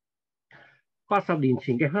 80年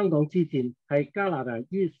前嘅香港之戰係加拿大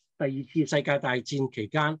於第2次世界大戰期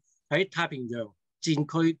間喺太平洋戰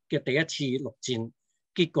區嘅第1次陸戰，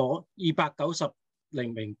結果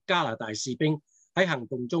290名加拿大士兵喺行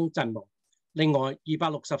動中陣亡，另外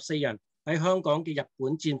264人喺香港嘅日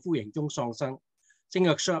本戰俘營中喪生。聖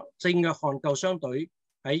約翰救傷隊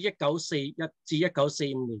喺1941至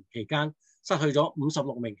1945年期間失去咗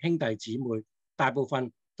56名兄弟姊妹，大部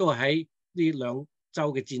分都係喺呢兩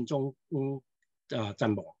州嘅戰中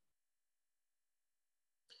陣亡。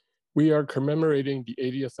We are commemorating the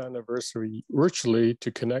 80th anniversary virtually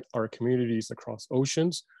to connect our communities across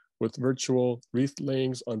oceans with virtual wreath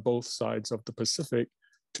layings on both sides of the Pacific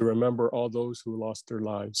to remember all those who lost their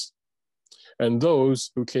lives and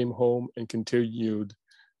those who came home and continued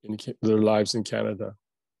their lives in Canada.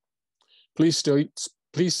 Please stay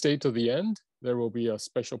to the end There will be a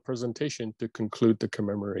special presentation to conclude the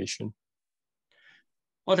commemoration.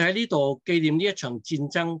 我哋喺呢度紀念呢一場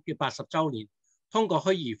戰爭嘅80週年，通過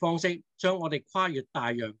虛擬方式將我哋跨越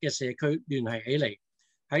大洋嘅社區聯繫起嚟，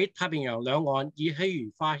喺太平洋兩岸以喜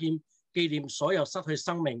如花牽紀念所有失去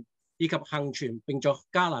生命以及幸存並在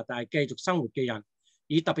加拿大繼續生活嘅人，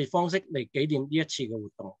以特別方式嚟紀念呢一次嘅活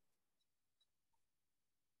動。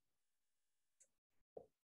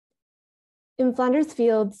In Flanders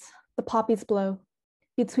fields, the poppies blow.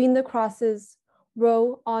 Between the crosses,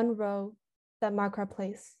 row on row, that mark our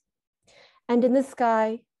place. And in the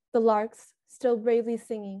sky, the larks, still bravely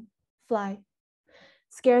singing, fly,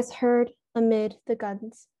 scarce heard amid the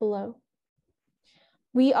guns below.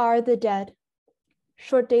 We are the dead.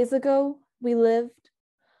 Short days ago, we lived,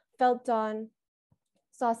 felt dawn,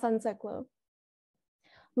 saw sunset glow,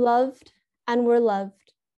 loved and were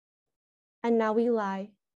loved, and now we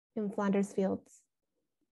lie in Flanders fields.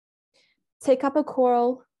 Take up a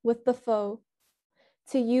quarrel with the foe.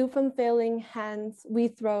 To you from failing hands we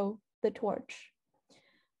throw the torch.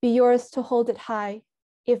 Be yours to hold it high.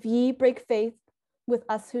 If ye break faith with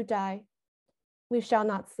us who die, we shall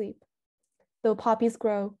not sleep, though poppies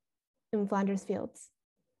grow in Flanders fields.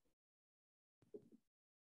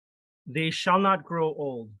 They shall not grow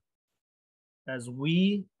old, as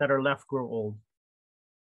we that are left grow old.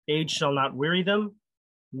 Age shall not weary them,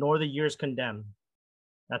 nor the years condemn.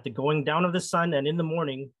 At the going down of the sun and in the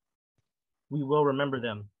morning, we will remember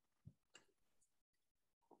them.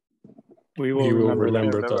 We will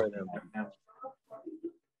remember them.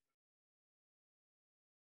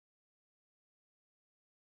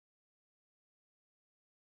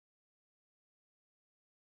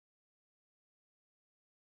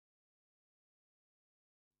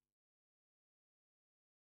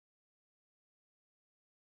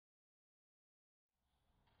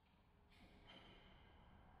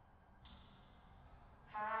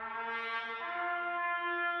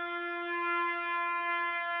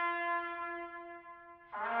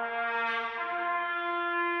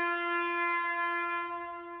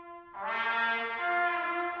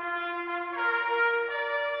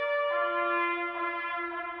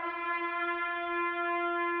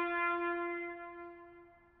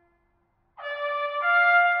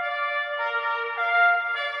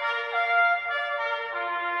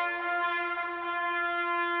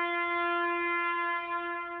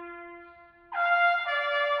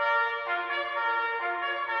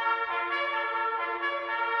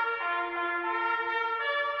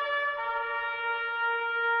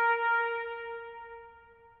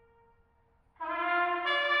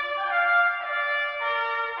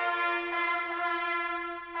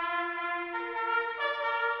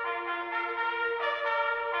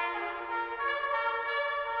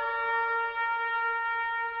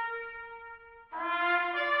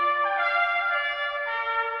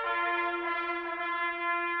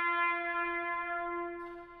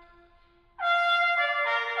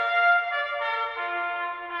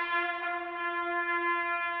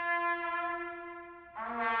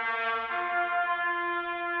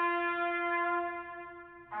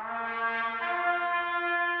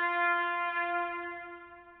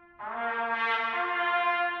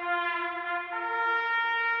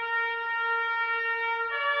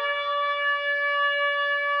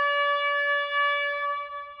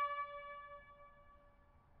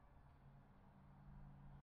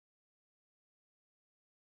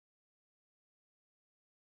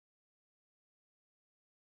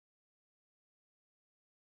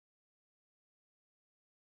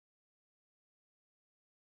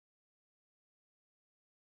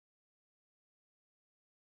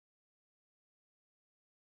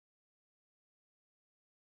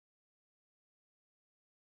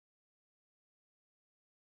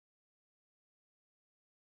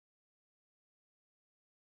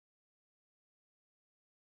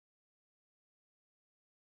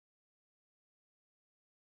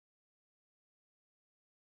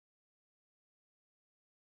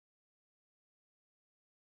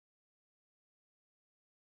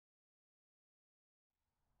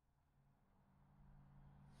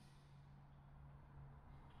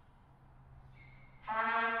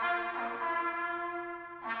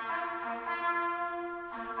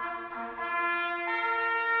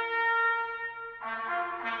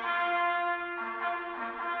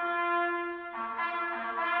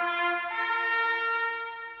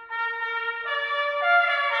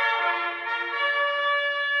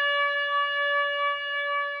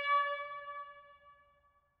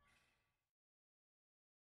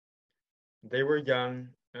 They were young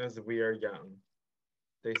as we are young.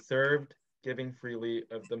 They served, giving freely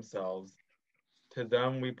of themselves. To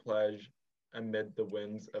them we pledge amid the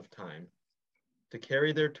winds of time. to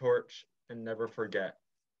carry their torch and never forget.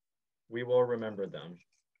 We will remember them.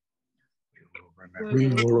 We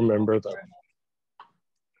will remember them.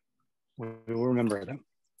 We will remember them.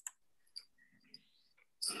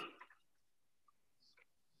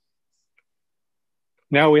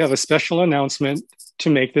 Now we have a special announcement to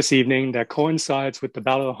make this evening that coincides with the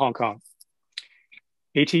Battle of Hong Kong.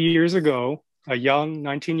 80 years ago, a young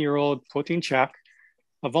 19-year-old Potin Chak,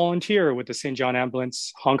 a volunteer with the St. John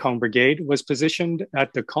Ambulance Hong Kong Brigade, was positioned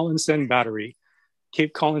at the Collinson Battery,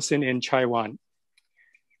 Cape Collinson in Taiwan,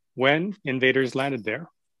 when invaders landed there.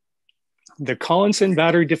 The Collinson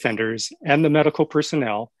Battery defenders and the medical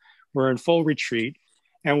personnel were in full retreat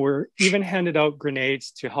and were even handed out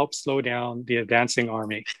grenades to help slow down the advancing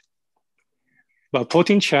army. But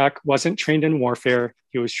Potin Chak wasn't trained in warfare,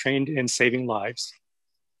 he was trained in saving lives.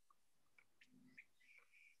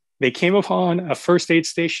 They came upon a first aid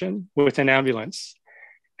station with an ambulance,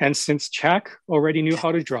 and since Chak already knew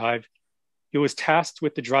how to drive, he was tasked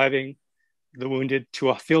with driving the wounded to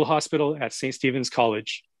a field hospital at St. Stephen's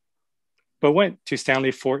College, but went to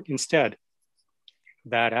Stanley Fort instead.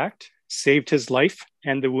 That act saved his life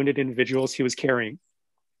and the wounded individuals he was carrying.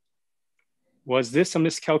 Was this a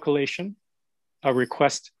miscalculation, a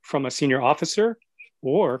request from a senior officer,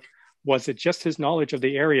 or was it just his knowledge of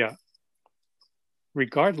the area?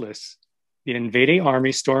 Regardless, the invading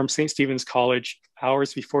army stormed St. Stephen's College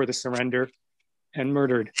hours before the surrender and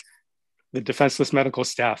murdered the defenseless medical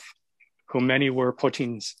staff, who many were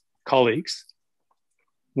Potin's colleagues,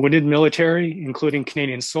 wounded military, including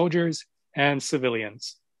Canadian soldiers and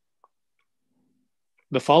civilians.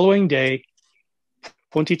 The following day,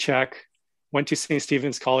 Potin Chak went to St.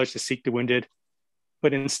 Stephen's College to seek the wounded,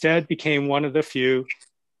 but instead became one of the few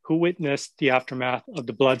who witnessed the aftermath of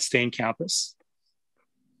the blood-stained campus.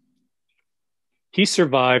 He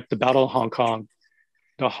survived the Battle of Hong Kong,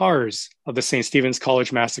 the horrors of the St. Stephen's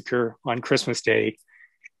College massacre on Christmas Day,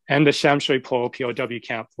 and the Sham Shui Po POW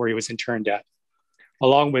camp where he was interned at,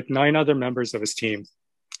 along with 9 other members of his team,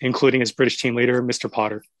 including his British team leader, Mr.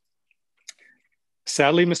 Potter.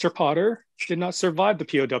 Sadly, Mr. Potter did not survive the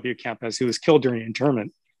POW camp as he was killed during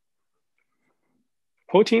internment.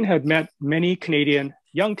 Potin had met many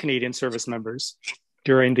young Canadian service members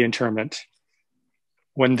during the internment.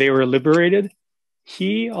 When they were liberated,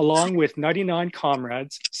 he, along with 99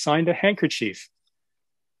 comrades, signed a handkerchief.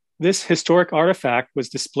 This historic artifact was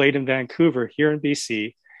displayed in Vancouver, here in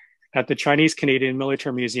BC, at the Chinese Canadian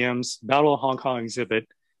Military Museum's Battle of Hong Kong exhibit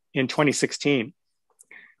in 2016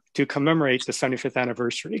 to commemorate the 75th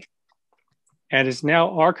anniversary, and is now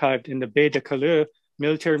archived in the Baie de Calais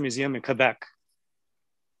Military Museum in Quebec.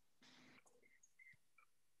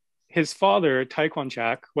 His father, Tai Kwan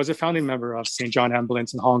Chak, was a founding member of St. John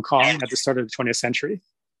Ambulance in Hong Kong at the start of the 20th century,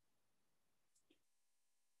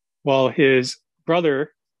 while his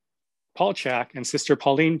brother, Paul Chak, and sister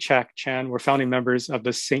Pauline Chak Chan were founding members of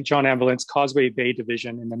the St. John Ambulance Causeway Bay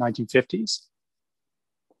Division in the 1950s.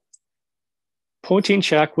 Potin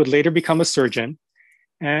Chak would later become a surgeon,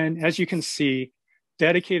 and as you can see,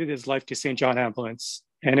 dedicated his life to St. John Ambulance,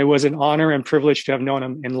 and it was an honor and privilege to have known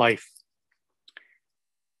him in life.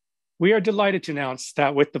 We are delighted to announce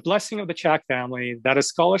that with the blessing of the Chak family, that a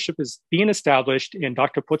scholarship is being established in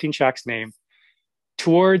Dr. Potin Chak's name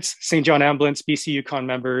towards St. John Ambulance BC Yukon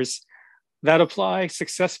members that apply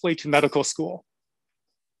successfully to medical school.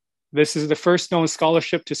 This is the first known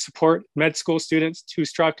scholarship to support med school students who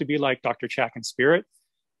strive to be like Dr. Chak in spirit,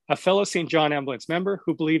 a fellow St. John Ambulance member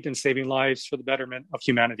who believed in saving lives for the betterment of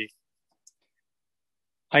humanity.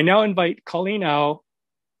 I now invite Colleen Au,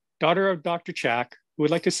 daughter of Dr. Chak, who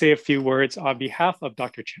would like to say a few words on behalf of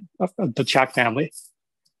of the Chak family.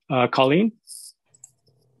 Colleen?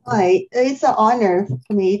 Hi, it's an honor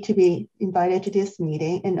for me to be invited to this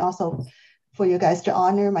meeting, and also for you guys to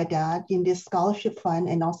honor my dad in this scholarship fund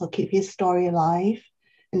and also keep his story alive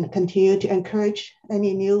and continue to encourage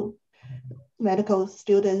any new medical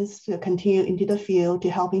students to continue into the field to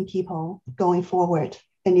helping people going forward.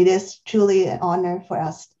 And it is truly an honor for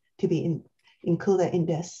us to be included in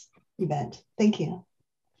this event. Thank you.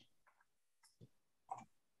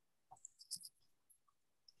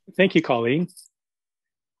 Thank you, Colleen.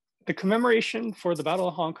 The commemoration for the Battle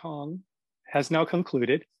of Hong Kong has now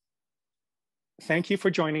concluded. Thank you for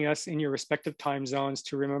joining us in your respective time zones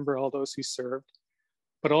to remember all those who served,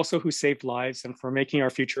 but also who saved lives and for making our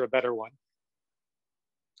future a better one.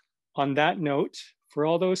 On that note, for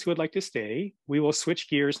all those who would like to stay, we will switch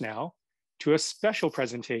gears now to a special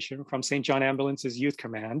presentation from St. John Ambulance's Youth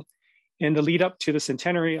Command in the lead up to the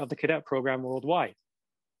centenary of the cadet program worldwide.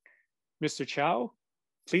 Mr. Chow,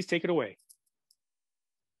 please take it away.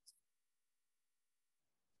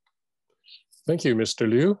 Thank you, Mr.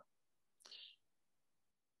 Liu.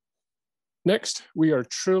 Next, we are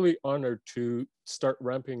truly honored to start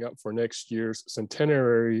ramping up for next year's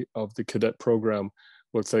centenary of the cadet program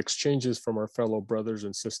with exchanges from our fellow brothers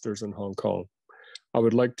and sisters in Hong Kong. I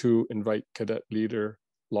would like to invite cadet leader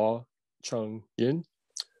Law Chung-yin,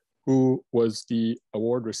 who was the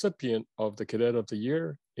award recipient of the Cadet of the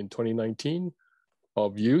Year in 2019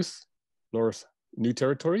 of Youth North New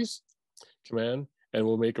Territories Command, and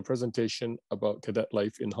will make a presentation about cadet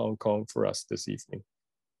life in Hong Kong for us this evening.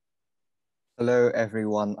 Hello,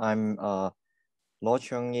 everyone. I'm Law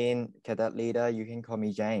Chung-yin, cadet leader. You can call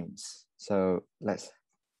me James. So let's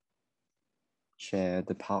share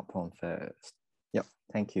the PowerPoint first. Yep,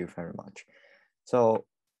 thank you very much. So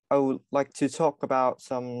I would like to talk about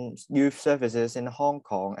some youth services in Hong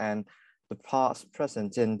Kong and the past,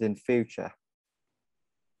 present, and in future.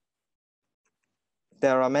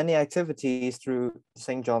 There are many activities through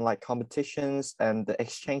St. John, like competitions and the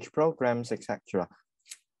exchange programs, etc.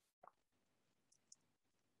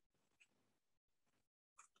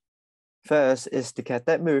 First is the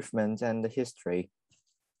cadet movement and the history.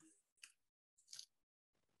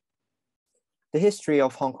 The history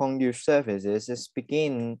of Hong Kong Youth Services is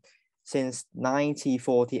begin since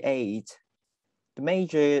 1948. The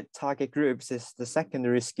major target groups is the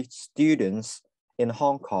secondary students in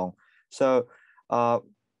Hong Kong. So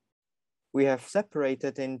we have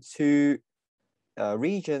separated into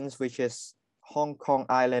regions, which is Hong Kong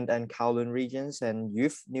Island and Kowloon regions and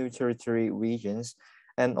Youth New Territory regions.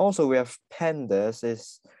 And also we have PENDAS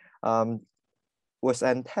was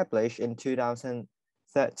established in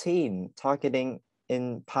 2013, targeting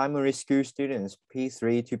in primary school students,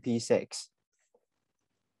 P3 to P6.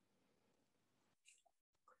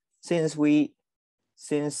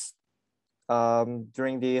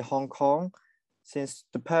 During the Hong Kong, since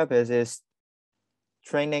the purpose is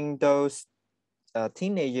training those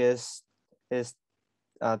teenagers is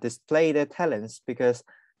display their talents, because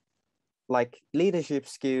like leadership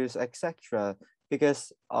skills, etc.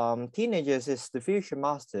 Because teenagers is the future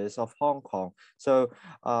masters of Hong Kong. So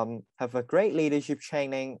have a great leadership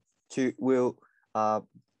training will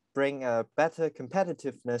bring a better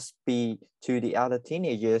competitiveness to the other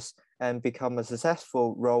teenagers and become a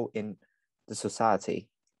successful role in the society.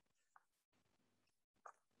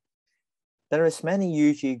 There is many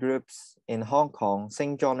UG groups in Hong Kong.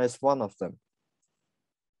 St. John is one of them.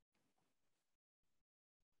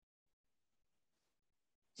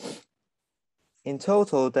 In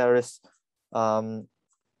total, there is 11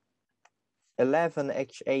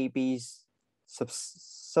 HABs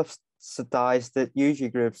subsidized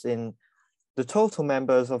UG groups. In the total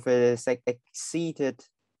members of it is exceeded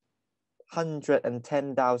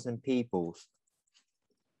 110,000 people.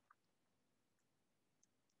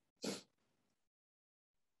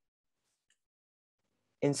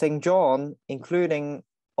 In St. John, including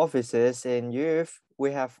offices in youth,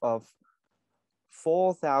 we have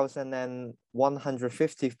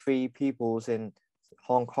 4,153 people in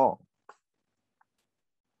Hong Kong.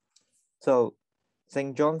 So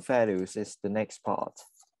St. John values is the next part.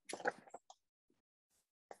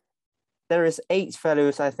 There is 8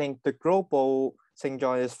 values. I think the global St.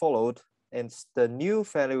 John is followed, and the new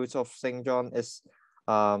values of St. John is,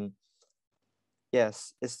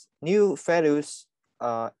 yes, it's new values.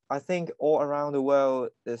 I think all around the world,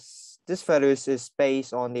 this values is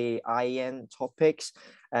based on the IN topics,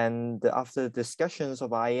 and after discussions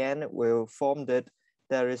of IN, will form that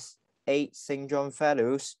there is 8 St. John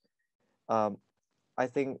values. I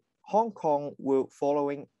think Hong Kong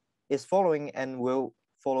is following and will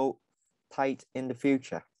follow tight in the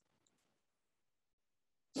future.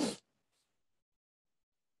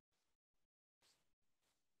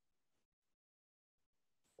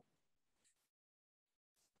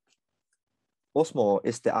 What's more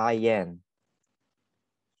is the IN.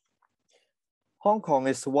 Hong Kong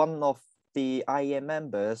is one of the IN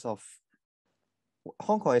members of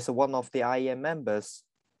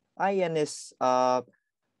IN is a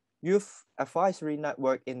youth advisory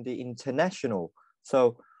network in the international.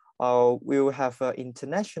 So we will have an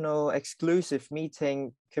international exclusive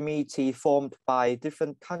meeting committee formed by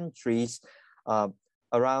different countries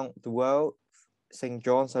around the world, St.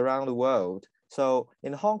 John's around the world. So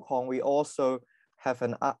in Hong Kong, we also have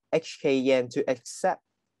an HKN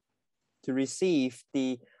to receive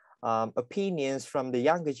the opinions from the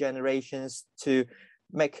younger generations to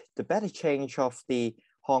make the better change of the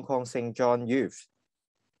Hong Kong St. John youth.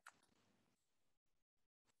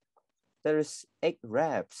 There is 8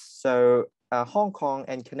 reps, so Hong Kong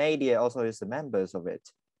and Canada also is the members of it.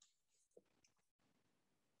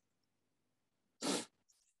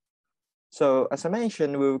 So as I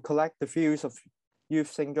mentioned, we will collect the views of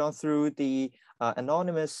Youth St. John through the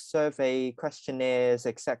anonymous survey questionnaires,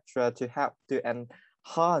 etc., to help to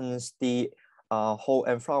enhance the whole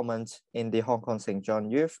environment in the Hong Kong St. John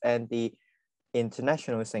Youth and the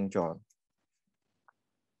International St. John.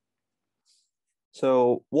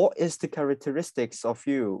 So what is the characteristics of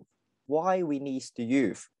youth? Why we need the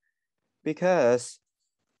youth? Because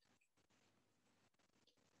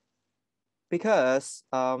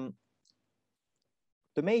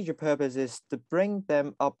the major purpose is to bring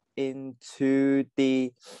them up into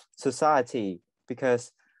the society,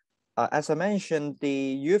 because as I mentioned,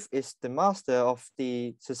 the youth is the master of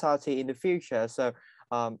the society in the future. So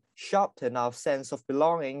sharpen our sense of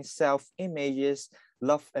belonging, self-images,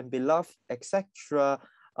 love and beloved, etc.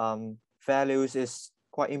 Values is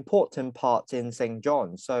quite important part in St.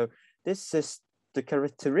 John. So this is the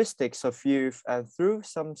characteristics of youth, and through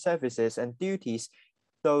some services and duties,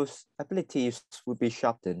 those abilities will be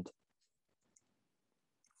sharpened.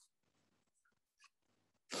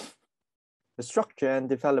 The structure and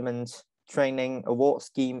development training award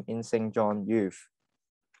scheme in St. John Youth.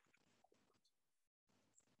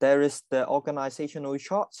 There is the organizational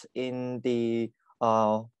chart in the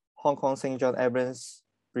Hong Kong St. John Ambulance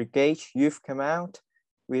Brigade Youth Command,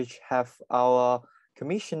 which have our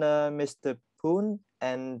Commissioner, Mr. Poon,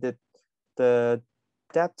 and the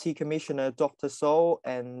Deputy Commissioner, Dr. So,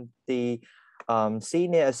 and the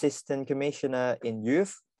Senior Assistant Commissioner in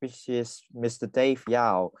Youth, which is Mr. Dave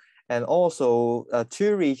Yao. And also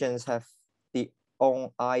 2 regions have their own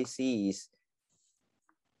ICs.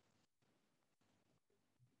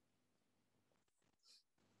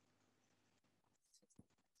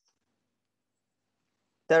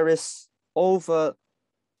 There is over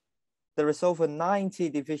 90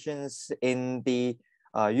 divisions in the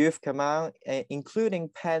Youth Command, including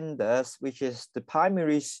PANDAS, which is the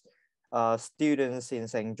primary students in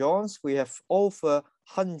St. John's. We have over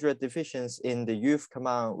 100 divisions in the Youth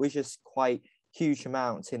Command, which is quite huge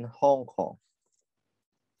amounts in Hong Kong.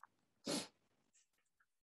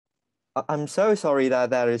 I'm so sorry that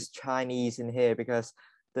there is Chinese in here, because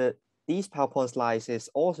these PowerPoint slides is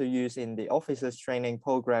also used in the officers training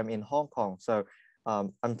program in Hong Kong. So I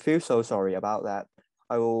feel so sorry about that.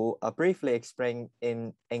 I will briefly explain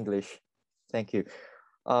in English. Thank you.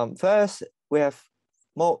 First, we have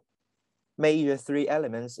major 3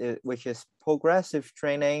 elements, which is progressive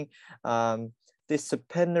training,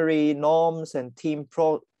 disciplinary norms, and team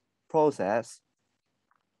process.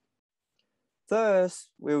 First,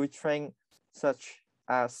 we will train such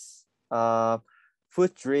as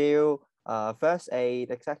foot drill, first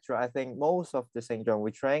aid, etc. I think most of the St. John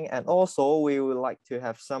we train, and also we would like to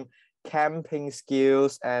have some camping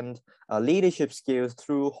skills and leadership skills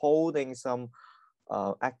through holding some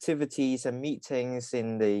activities and meetings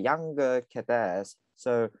in the younger cadets.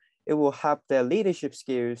 So it will help their leadership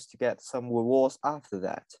skills to get some rewards after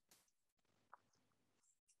that.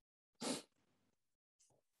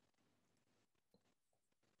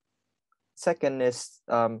 Second is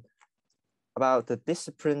about the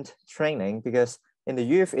disciplined training, because in the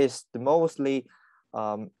youth is the mostly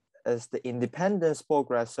as the independence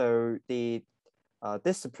progress, so the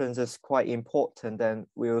disciplines is quite important, and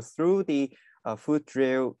we'll through the foot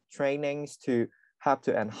drill trainings to help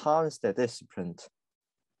to enhance their discipline.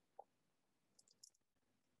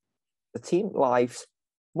 The team lives,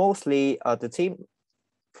 mostly the team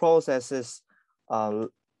processes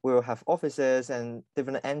will have officers and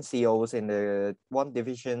different NCOs in the 1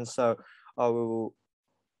 division. So we will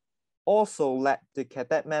also let the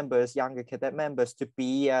cadet members, younger cadet members, to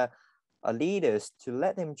be leaders, to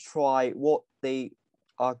let them try what they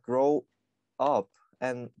are grow up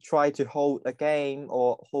and try to hold a game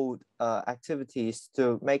or hold activities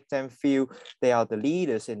to make them feel they are the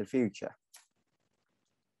leaders in the future.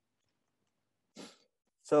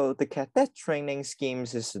 So the cadet training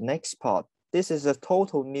schemes is the next part. This is a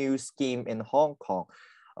total new scheme in Hong Kong.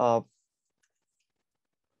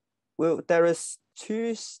 Well, there is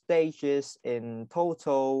 2 stages in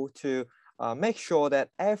total to make sure that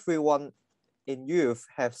everyone in youth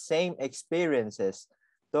have same experiences.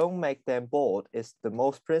 Don't make them bored is the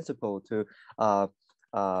most principle to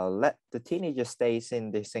let the teenagers stay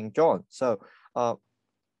in the St. John. So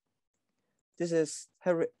this is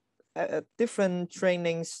different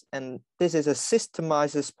trainings, and this is a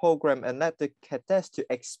systemized program, and let the cadets to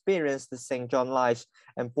experience the St. John lives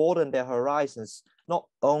and broaden their horizons, not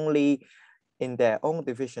only in their own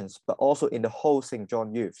divisions, but also in the whole St.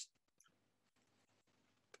 John youth.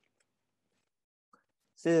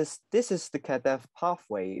 This is the cadet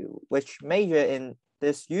pathway, which major in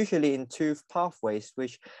this usually in 2 pathways,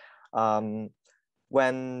 which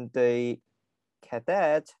when the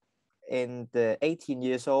cadet in the 18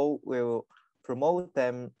 years old, will promote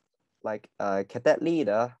them like a cadet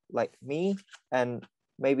leader like me. And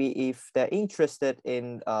maybe if they're interested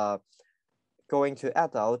in going to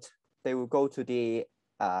adult, they will go to the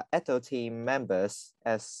adult team members,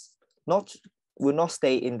 as will not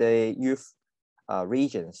stay in the youth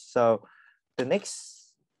regions. So the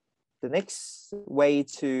next way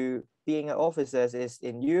to being an officer is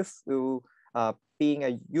in youth. Will being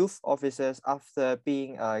a youth officer after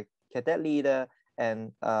being a cadet leader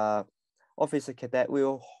and officer cadet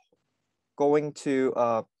will going to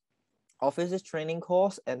officers training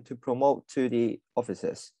course and to promote to the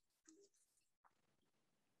officers.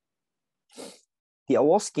 The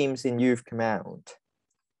award schemes in Youth Command.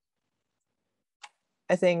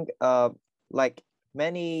 I think like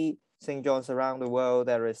many St. John's around the world,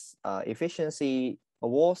 there is efficiency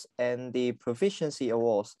awards and the proficiency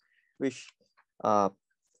awards, which there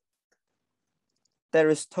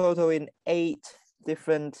is total in 8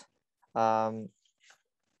 different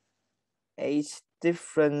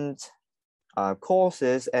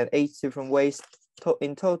courses and 8 different ways.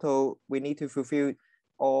 In total, we need to fulfill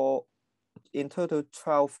all in total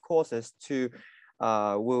 12 courses to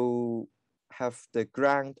will have the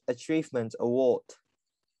Grand Achievement Award.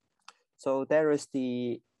 So there is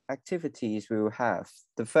the activities we will have.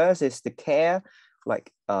 The first is the care,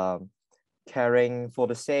 like caring for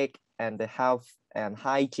the sick and the health and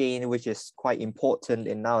hygiene, which is quite important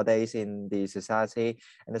in nowadays in the society.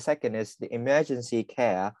 And the second is the emergency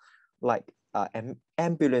care, like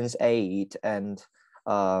ambulance aid and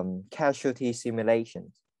casualty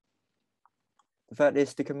simulation. The third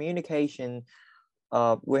is the communication.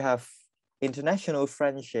 We have international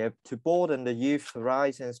friendship to broaden the youth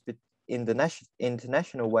horizons in the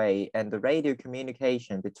international way, and the radio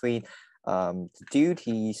communication between the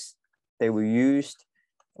duties they were used,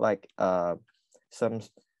 like some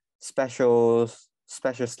special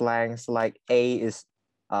slangs like A is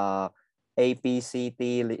A, B, C,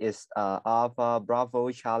 D is Alpha,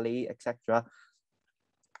 Bravo, Charlie, etc.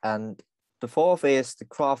 And the fourth is the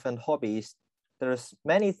craft and hobbies. There's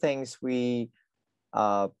many things we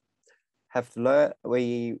have to learn,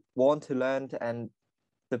 we want to learn, and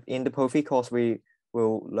in the Profi course we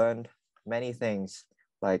will learn many things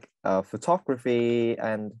like photography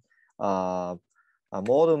and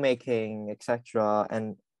model making, etc.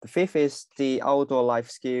 And the fifth is the outdoor life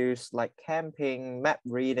skills like camping, map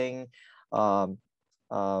reading,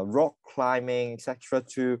 rock climbing, etc.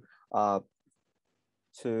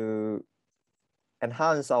 to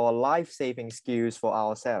enhance our life-saving skills for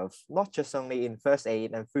ourselves, not just only in first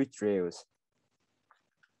aid and food drills.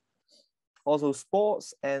 Also,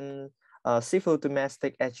 sports and civil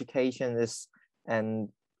domestic education is, and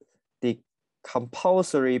the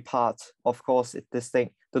compulsory part, of course,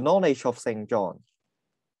 the knowledge of St. John.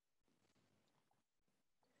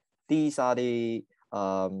 These are the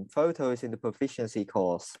photos in the proficiency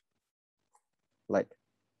course. Like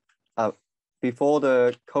before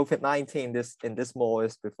the COVID-19, in this mall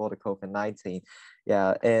is before the COVID-19.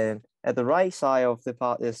 Yeah, and at the right side of the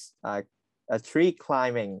part is a tree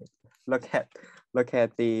climbing. Look at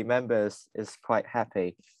the members is quite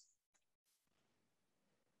happy.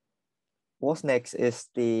 What's next is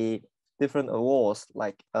the different awards.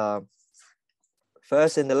 Like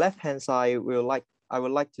first in the left-hand side, I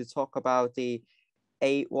would like to talk about the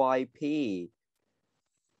AYP,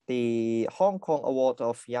 the Hong Kong Award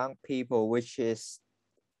of Young People, which is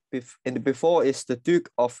before is the Duke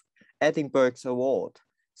of Edinburgh's Award.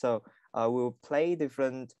 So we'll play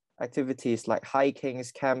different activities like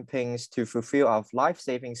hikings, campings to fulfill our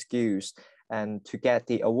life-saving skills and to get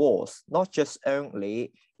the awards, not just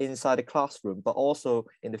only inside the classroom, but also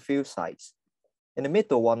in the field sites. In the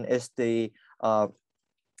middle one is the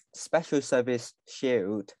Special Service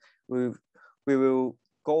Shield. The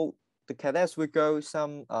cadets will go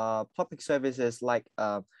some public services like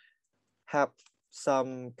have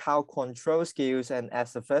some cow control skills and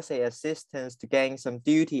as a first aid assistants to gain some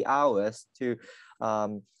duty hours to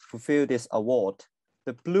fulfill this award.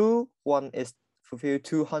 The blue one is fulfill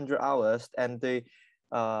 200 hours and the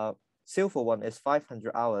silver one is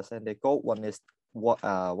 500 hours and the gold one is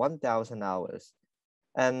 1,000 hours.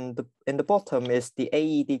 And in the bottom is the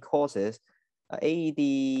AED courses,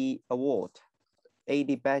 AED award,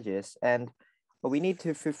 AED badges, and we need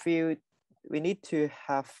to fulfill, we need to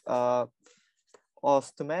have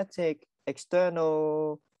automatic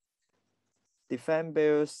external defense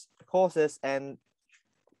bills courses, and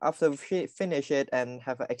after we finish it and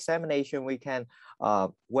have an examination, we can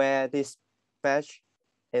wear this badge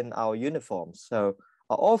in our uniforms. So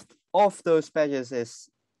all of those badges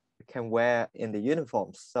can wear in the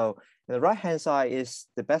uniforms. So And the right-hand side is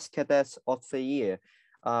the best cadets of the year.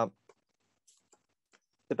 The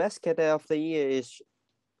best cadet of the year is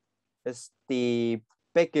the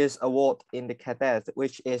biggest award in the cadet,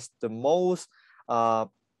 which is the most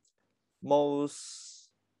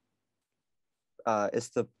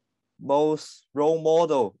role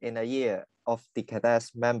model in a year of the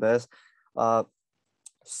cadets members.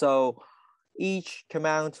 So each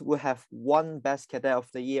command will have one best cadet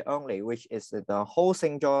of the year only, which is the whole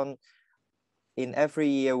St. John. In every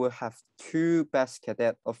year will have 2 best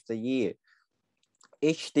cadet of the year.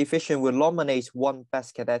 Each division will nominate 1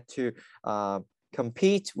 best cadet to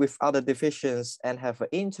compete with other divisions and have an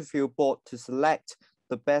interview board to select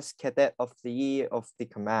the best cadet of the year of the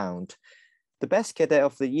command. The best cadet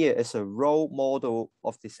of the year is a role model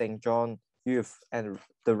of the St. John youth and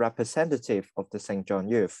the representative of the St. John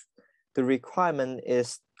youth. The requirement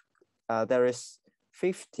is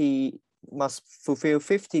must fulfill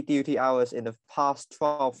 50 duty hours in the past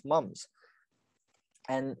 12 months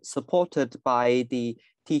and supported by the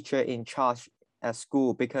teacher in charge at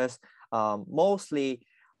school, because mostly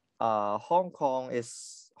Hong Kong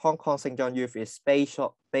St. John Youth is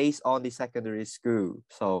based on the secondary school.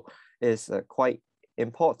 So it's quite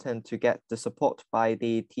important to get the support by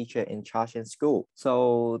the teacher in charge in school.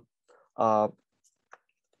 So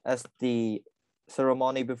as the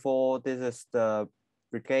ceremony before, this is the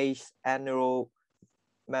brigade's annual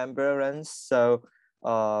remembrance. So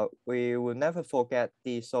we will never forget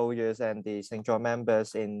the soldiers and the St. John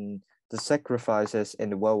members in the sacrifices in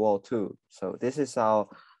the World War II. So this is our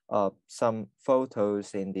some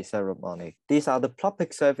photos in the ceremony. These are the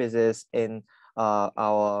public services in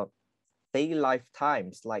our daily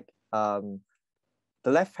lifetimes. Like the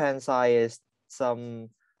left-hand side is some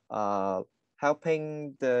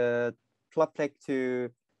helping the public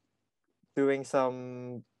to doing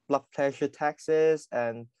some blood pressure taxes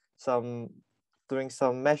and doing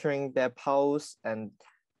some measuring their pulse and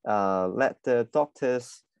let the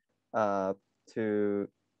doctors to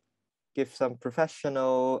give some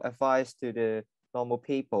professional advice to the normal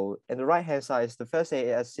people. And the right-hand side is the first aid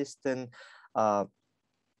assistant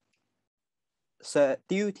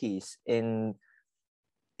duties. In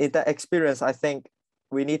that experience, I think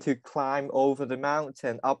we need to climb over the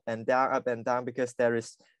mountain, up and down, because there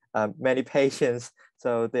is many patients.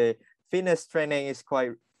 So the fitness training is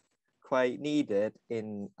quite needed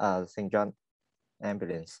in St. John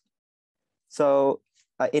Ambulance. So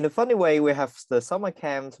in a funny way, we have the summer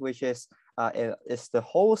camps, which is the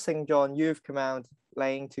whole St. John Youth Command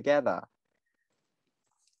playing together.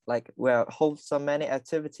 Like we'll hold so many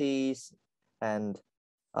activities, and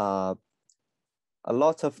a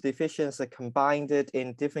lot of divisions are combined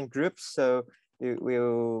in different groups. So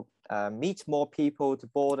we'll meet more people to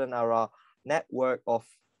broaden our network of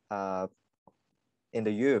in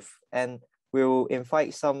the youth, and we'll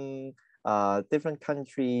invite some different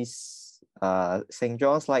countries St.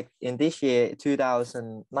 John's, like in this year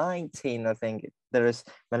 2019, I think there is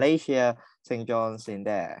Malaysia St. John's in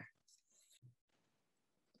there.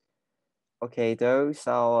 Okay, those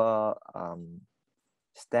are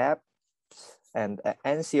steps and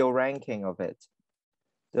NCO ranking of it.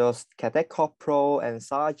 There's cadet corporal and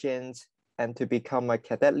sergeant, and to become a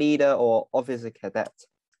cadet leader or officer cadet.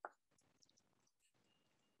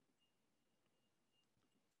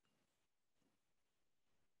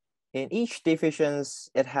 In each division,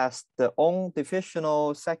 it has their own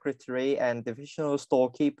divisional secretary and divisional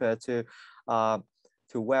storekeeper to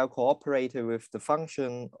well cooperate with the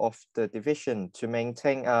function of the division to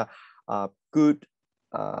maintain a good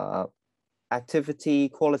activity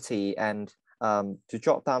quality, and to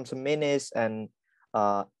jot down some minutes and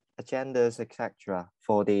agendas, etc.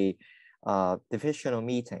 for the divisional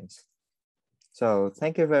meetings. So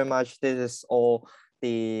thank you very much. This is all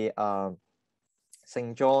the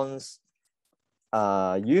St. John's,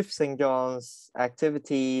 Youth St. John's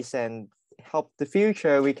activities, and help the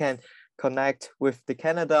future we can connect with the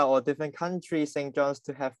Canada or different countries St. John's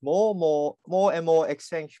to have more and more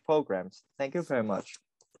exchange programs. Thank you very much.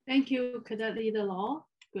 Thank you, Cadet Leader Law.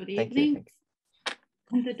 Good evening. Thank you.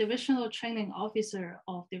 I'm the Divisional Training Officer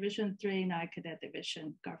of Division 389 Cadet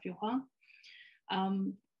Division, Garfield Huang.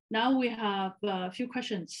 Now we have a few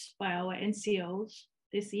questions by our NCOs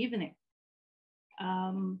this evening.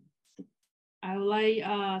 I would like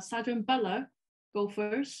Sergeant Butler go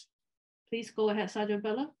first. Please go ahead, Sergeant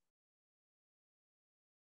Butler.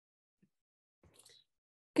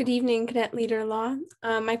 Good evening, Cadet Leader Law.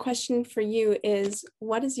 My question for you is,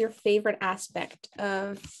 what is your favorite aspect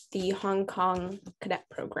of the Hong Kong cadet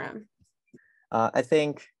program? I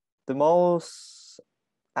think the most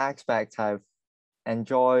aspect I've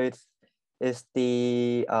enjoyed is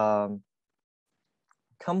the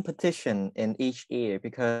competition in each year,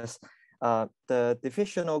 because the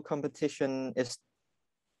divisional competition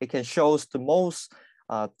it can shows the most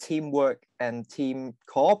teamwork and team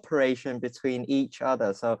cooperation between each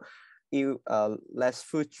other. So let's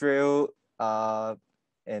food drill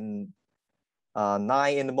in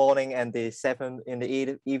 9 in the morning and the 7 in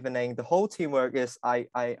the evening. The whole teamwork is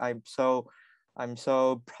I'm so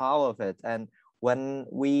proud of it. And when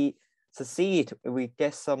we succeed, we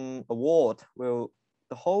get some award. The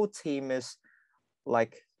whole team is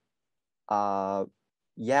like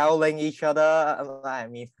yelling each other. I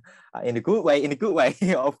mean, in a good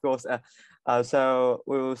way, of course. So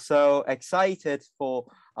we were so excited for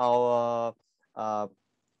our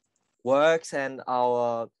works and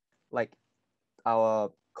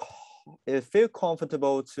it feel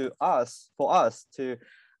comfortable for us to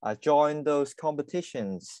join those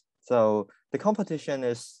competitions. So the competition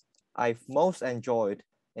is I've most enjoyed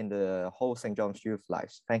in the whole St. John's Youth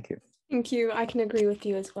lives. Thank you. Thank you. I can agree with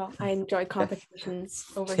you as well. I enjoy competitions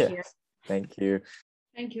over here. Thank you.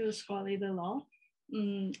 Thank you, Squad Leader Law.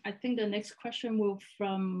 I think the next question will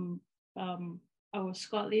from our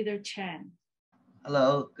Squad Leader Chan.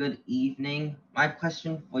 Hello, good evening. My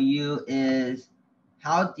question for you is,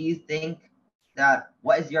 how do you think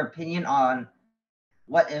what is your opinion on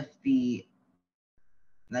what if the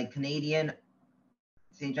Canadian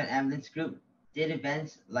St. John Ambulance Group did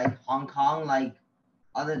events like Hong Kong,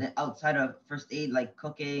 other than outside of first aid, like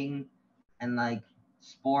cooking and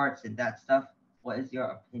sports and that stuff? What is your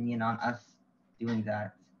opinion on us doing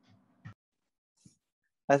that?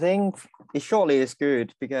 I think it surely is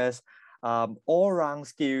good, because all-round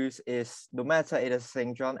skills is, no matter it is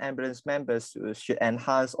St. John Ambulance members, should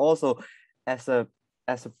enhance also as a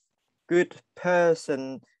good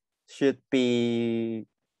person should be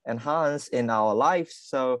enhanced in our lives.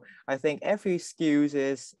 So I think every skills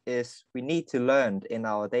is we need to learn in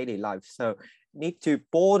our daily life. So need to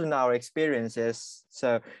broaden our experiences.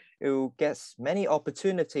 So you get many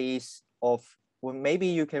opportunities of maybe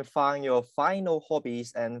you can find your final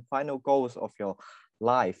hobbies and final goals of your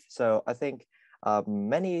life. So I think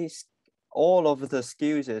all of the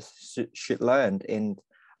skills should learn in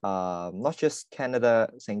not just Canada,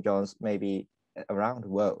 St. John's, maybe around the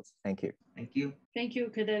world. Thank you. Thank you. Thank you,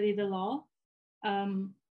 Cadet Leader Law.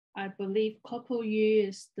 I believe Corporal Yu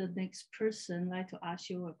is the next person like to ask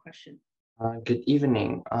you a question. Good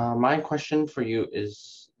evening. My question for you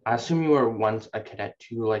is, I assume you were once a cadet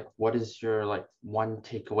too. What is your one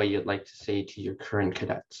takeaway you'd like to say to your current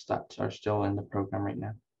cadets that are still in the program right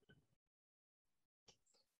now?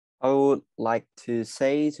 I would like to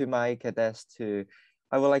say to my cadets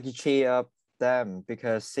I would like to cheer up them,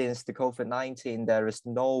 because since the COVID-19, there is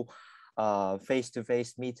no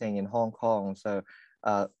face-to-face meeting in Hong Kong, so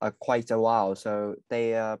quite a while. So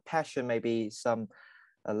their passion may be some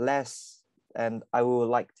less, and I would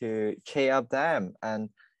like to cheer up them. And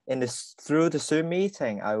through the Zoom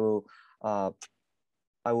meeting, I will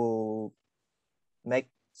make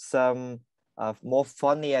some more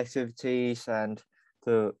funny activities and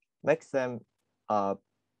to make them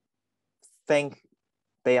think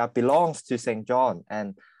they belongs to St. John,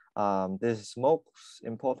 and this is most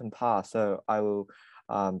important part. So I will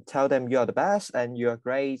tell them you are the best and you are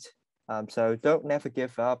great. So don't never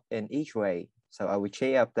give up in each way. So I will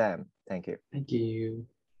cheer up them. Thank you. Thank you.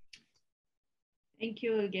 Thank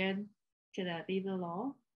you again, Cadet Leader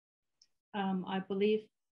Law. I believe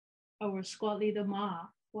our Squad Leader Ma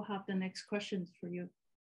will have the next questions for you.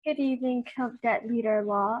 Good evening, Cadet Leader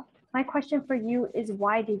Law. My question for you is,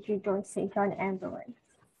 why did you join St. John Ambulance?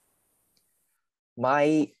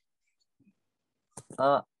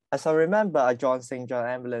 As I remember, I joined St. John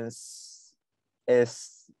Ambulance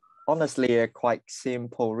is honestly a quite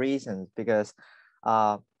simple reason, because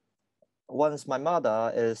once my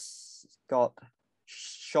mother got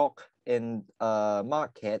shocked in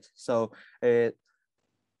market, so I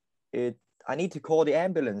need to call the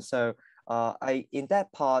ambulance. So in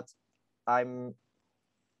that part, I'm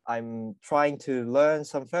trying to learn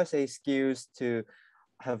some first aid skills to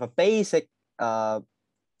have a basic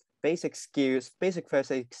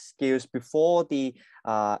first aid skills before the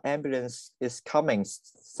ambulance is coming.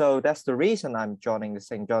 So that's the reason I'm joining the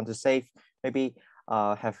St. John, to save maybe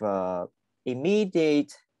have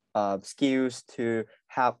immediate skills to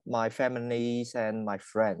help my families and my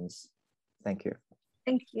friends. Thank you.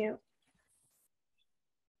 Thank you.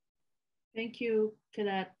 Thank you,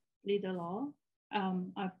 Cadet Leader Law.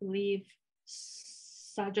 I believe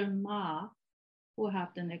Sergeant Ma will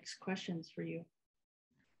have the next questions for you.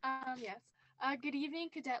 Yes. Good evening,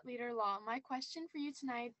 Cadet Leader Law. My question for you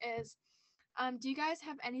tonight is, Do you guys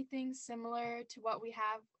have anything similar to what we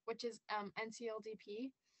have, which is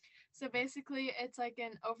NCLDP? So basically, it's like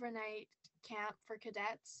an overnight camp for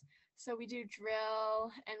cadets. So we do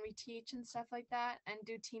drill and we teach and stuff like that and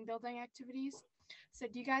do team building activities. So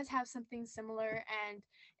do you guys have something similar, and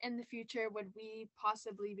in the future, would we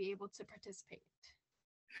possibly be able to participate?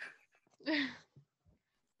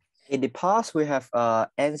 In the past, we have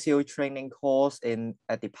NCO training course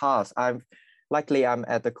at the past. I'm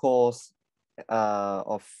at the course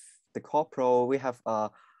of the corporal. We have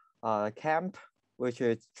a camp, which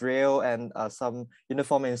is drill and some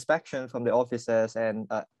uniform inspection from the officers and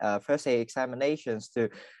first aid examinations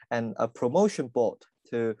and a promotion board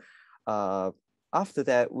to. After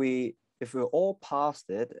that, if we all passed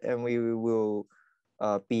it, and we will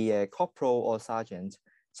be a corporal or sergeant.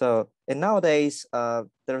 So, and nowadays,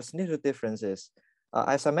 there's little differences.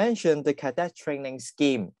 As I mentioned, the cadet training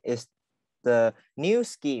scheme is the new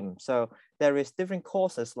scheme. So there is different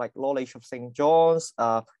courses like knowledge of St. John's,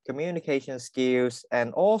 communication skills,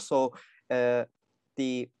 and also there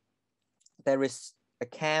is a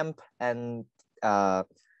camp and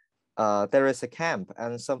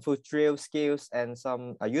some foot drill skills and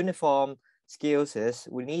some uniform skills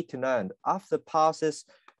we need to learn. After passes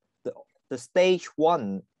the stage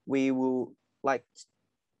 1, we will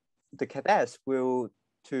the cadets will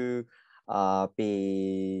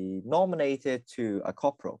be nominated to a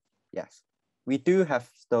corporal. Yes, we do have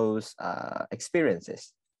those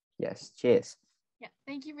experiences. Yes, cheers. Yeah,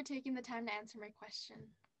 thank you for taking the time to answer my question.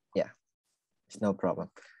 Yeah, it's no problem.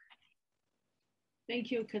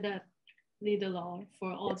 Thank you, Cadet Leader Law,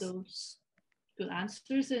 for all those good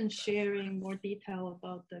answers and sharing more detail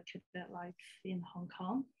about the cadet life in Hong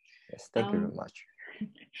Kong. Yes, thank you very much.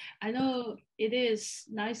 I know it is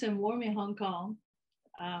nice and warm in Hong Kong.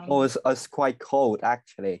 It's quite cold,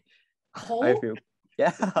 actually. Cold? I feel,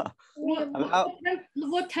 yeah.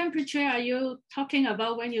 What temperature are you talking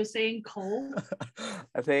about when you're saying cold?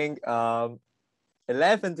 I think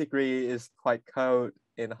 11 degrees is quite cold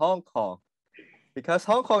in Hong Kong, because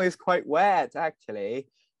Hong Kong is quite wet, actually.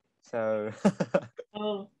 So.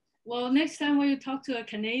 Oh, well, next time when you talk to a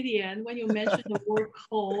Canadian, when you mention the word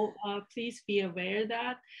cold, please be aware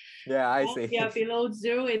that I see. We are below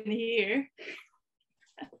 0 in here.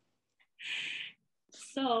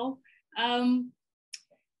 So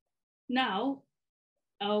now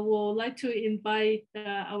I would like to invite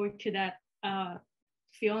our cadet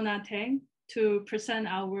Fiona Tang to present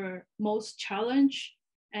our most challenge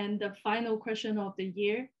and the final question of the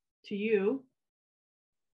year to you.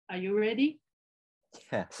 Are you ready?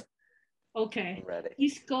 Yes. Okay. I'm ready.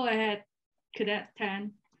 Please go ahead, Cadet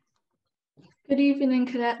Tan. Good evening,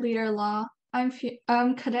 Cadet Leader Law. I'm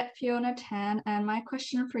Cadet Fiona Tan, and my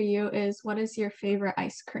question for you is, what is your favorite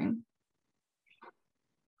ice cream?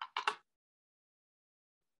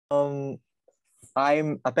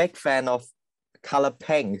 I'm a big fan of color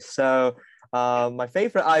pink, so my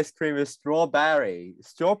favorite ice cream is strawberry.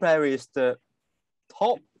 Strawberry is the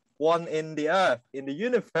top one in the earth, in the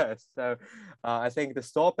universe. So I think the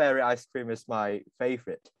strawberry ice cream is my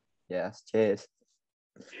favorite. Yes, cheers.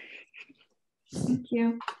 Thank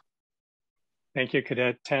you. Thank you,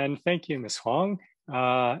 Cadet Tan. Thank you, Ms. Huang.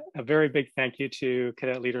 A very big thank you to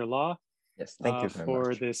Cadet Leader Law. Yes, thank you very for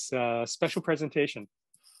much. this special presentation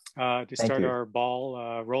to start our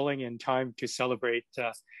ball rolling in time to celebrate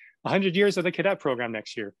 100 years of the cadet program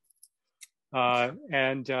next year.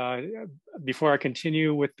 Before I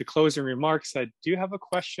continue with the closing remarks, I do have a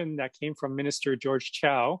question that came from Minister George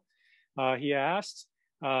Chow. He asked,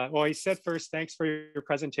 he said first, thanks for your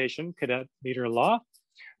presentation, Cadet Leader Law.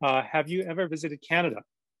 Have you ever visited Canada?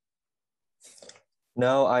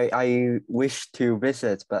 No, I wish to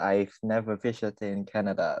visit, but I've never visited in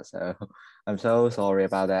Canada. So I'm so sorry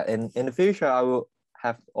about that. In the future, I will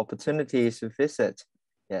have opportunities to visit.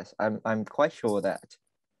 Yes, I'm quite sure that.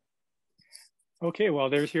 Okay, well,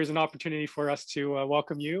 here's an opportunity for us to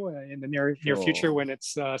welcome you in the near future when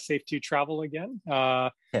it's safe to travel again.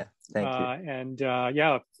 Thank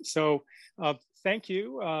you. So thank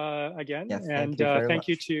you again. Yes, and thank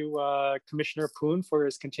you you to Commissioner Poon for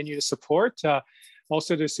his continued support.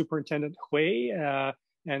 Also to Superintendent Hui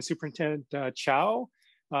and Superintendent Chow,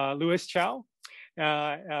 Louis Chow,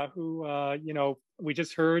 who, we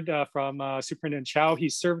just heard from Superintendent Chow. He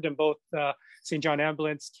served in both St. John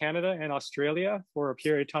Ambulance Canada and Australia for a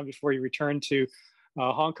period of time before he returned to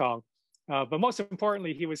Hong Kong. But most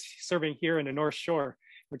importantly, he was serving here in the North Shore,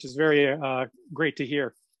 which is very great to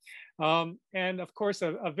hear. And of course,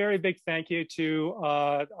 a very big thank you to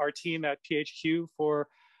our team at PHQ for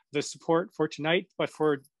the support for tonight, but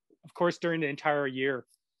for, of course, during the entire year.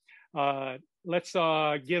 let's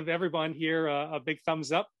give everyone here a big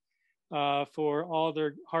thumbs up for all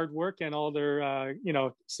their hard work and all their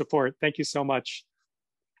support. Thank you so much.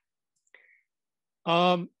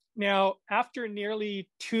 Now, after nearly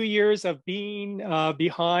 2 years of being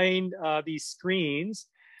behind these screens,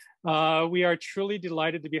 we are truly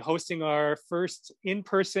delighted to be hosting our first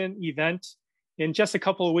in-person event in just a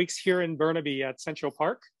couple of weeks here in Burnaby at Central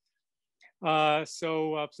Park.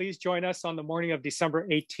 So please join us on the morning of December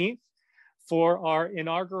 18th for our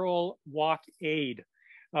inaugural Walk Aid,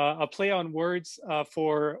 a play on words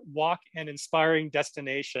for walk and inspiring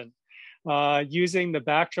destination. Using the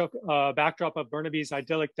backdrop of Burnaby's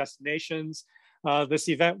idyllic destinations, this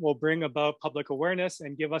event will bring about public awareness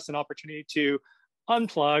and give us an opportunity to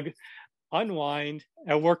unplug, unwind,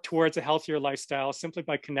 and work towards a healthier lifestyle simply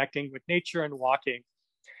by connecting with nature and walking.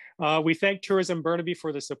 We thank Tourism Burnaby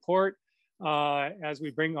for the support as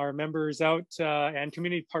we bring our members out and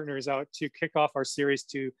community partners out to kick off our series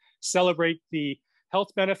to celebrate the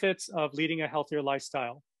health benefits of leading a healthier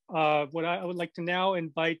lifestyle. What I would like to now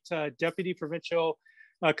invite Deputy Provincial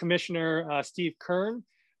Commissioner Steve Kern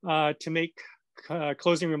to make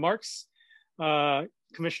closing remarks.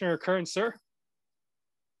 Commissioner Kern, sir.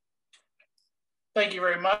 Thank you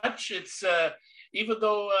very much. It's even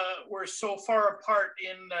though we're so far apart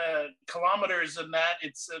in kilometers and that,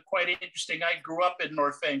 it's quite interesting. I grew up in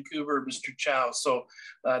North Vancouver, Mr. Chow, so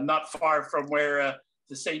not far from where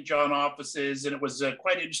the St. John office is, and it was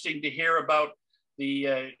quite interesting to hear about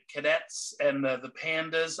the cadets and the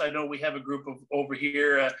pandas. I know we have a group of over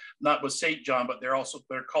here, not with St. John, but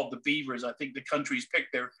they're called the beavers. I think the country's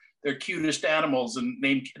picked their cutest animals and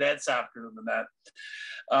named cadets after them and that.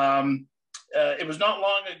 It was not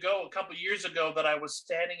long ago, a couple of years ago, that I was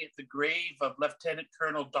standing at the grave of Lieutenant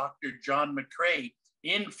Colonel Dr. John McCrae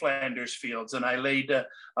in Flanders Fields, and I laid a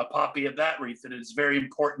poppy of that wreath. And it's very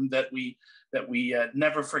important that we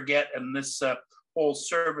never forget. And this whole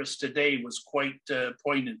service today was quite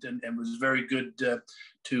poignant and was very good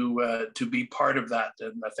to be part of that.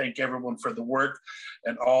 And I thank everyone for the work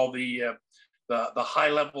and all the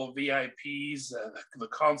high-level VIPs, the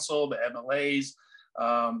Consul, the MLAs,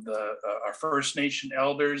 our First Nation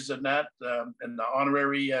elders and that, and the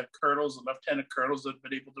honorary colonels and lieutenant colonels that have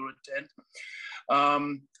been able to attend.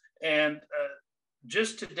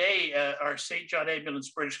 Just today, our St. John Ambulance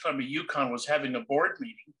British Columbia Yukon was having a board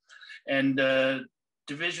meeting, and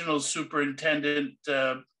Divisional Superintendent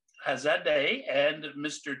Ahadzadeh and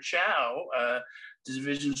Mr. Chow,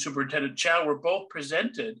 Division Superintendent Chow, were both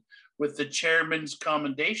presented with the Chairman's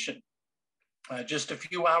Commendation just a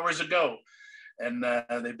few hours ago. And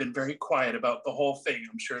they've been very quiet about the whole thing.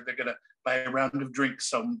 I'm sure they're going to buy a round of drinks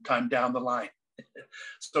sometime down the line.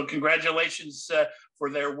 So congratulations for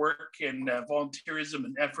their work and volunteerism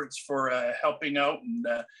and efforts for helping out.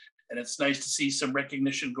 And it's nice to see some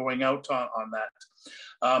recognition going out on that.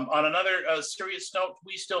 On another serious note,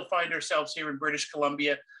 we still find ourselves here in British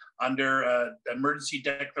Columbia under emergency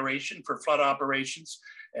declaration for flood operations.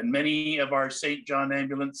 And many of our St. John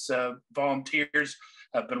Ambulance volunteers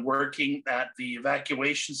have been working at the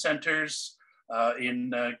evacuation centers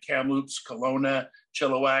in Kamloops, Kelowna,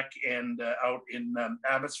 Chilliwack, and out in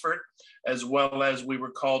Abbotsford, as well as we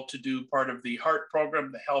were called to do part of the HEART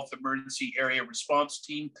program, the Health Emergency Area Response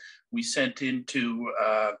Team. We sent into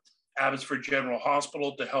Abbotsford General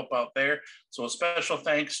Hospital to help out there. So a special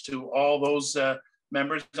thanks to all those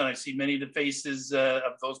members, and I see many of the faces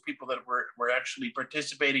of those people that were actually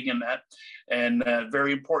participating in that, and a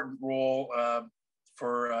very important role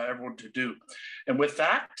for everyone to do. And with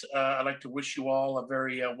that, I'd like to wish you all a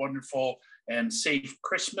very wonderful and safe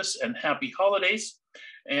Christmas and happy holidays.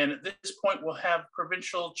 And at this point, we'll have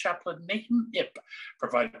Provincial Chaplain Nathan Ip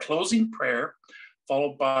provide closing prayer,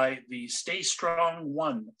 followed by the Stay Strong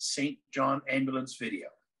 1 St. John Ambulance video.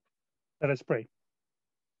 Let us pray.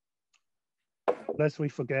 Lest we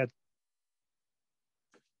forget,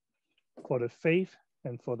 for the faith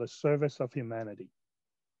and for the service of humanity.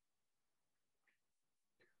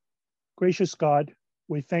 Gracious God,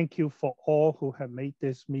 we thank you for all who have made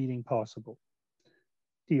this meeting possible.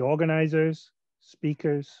 The organizers,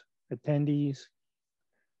 speakers, attendees.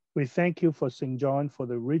 We thank you for St. John for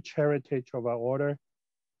the rich heritage of our order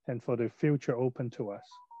and for the future open to us.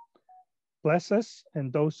 Bless us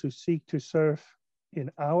and those who seek to serve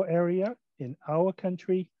in our area, in our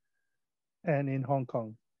country, and in Hong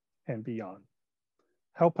Kong and beyond.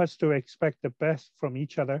 Help us to expect the best from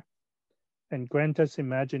each other and grant us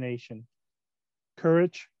imagination,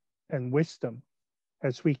 courage, and wisdom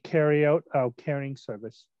as we carry out our caring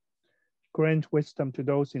service. Grant wisdom to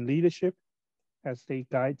those in leadership as they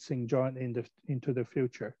guide St. John into the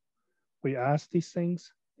future. We ask these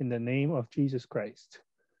things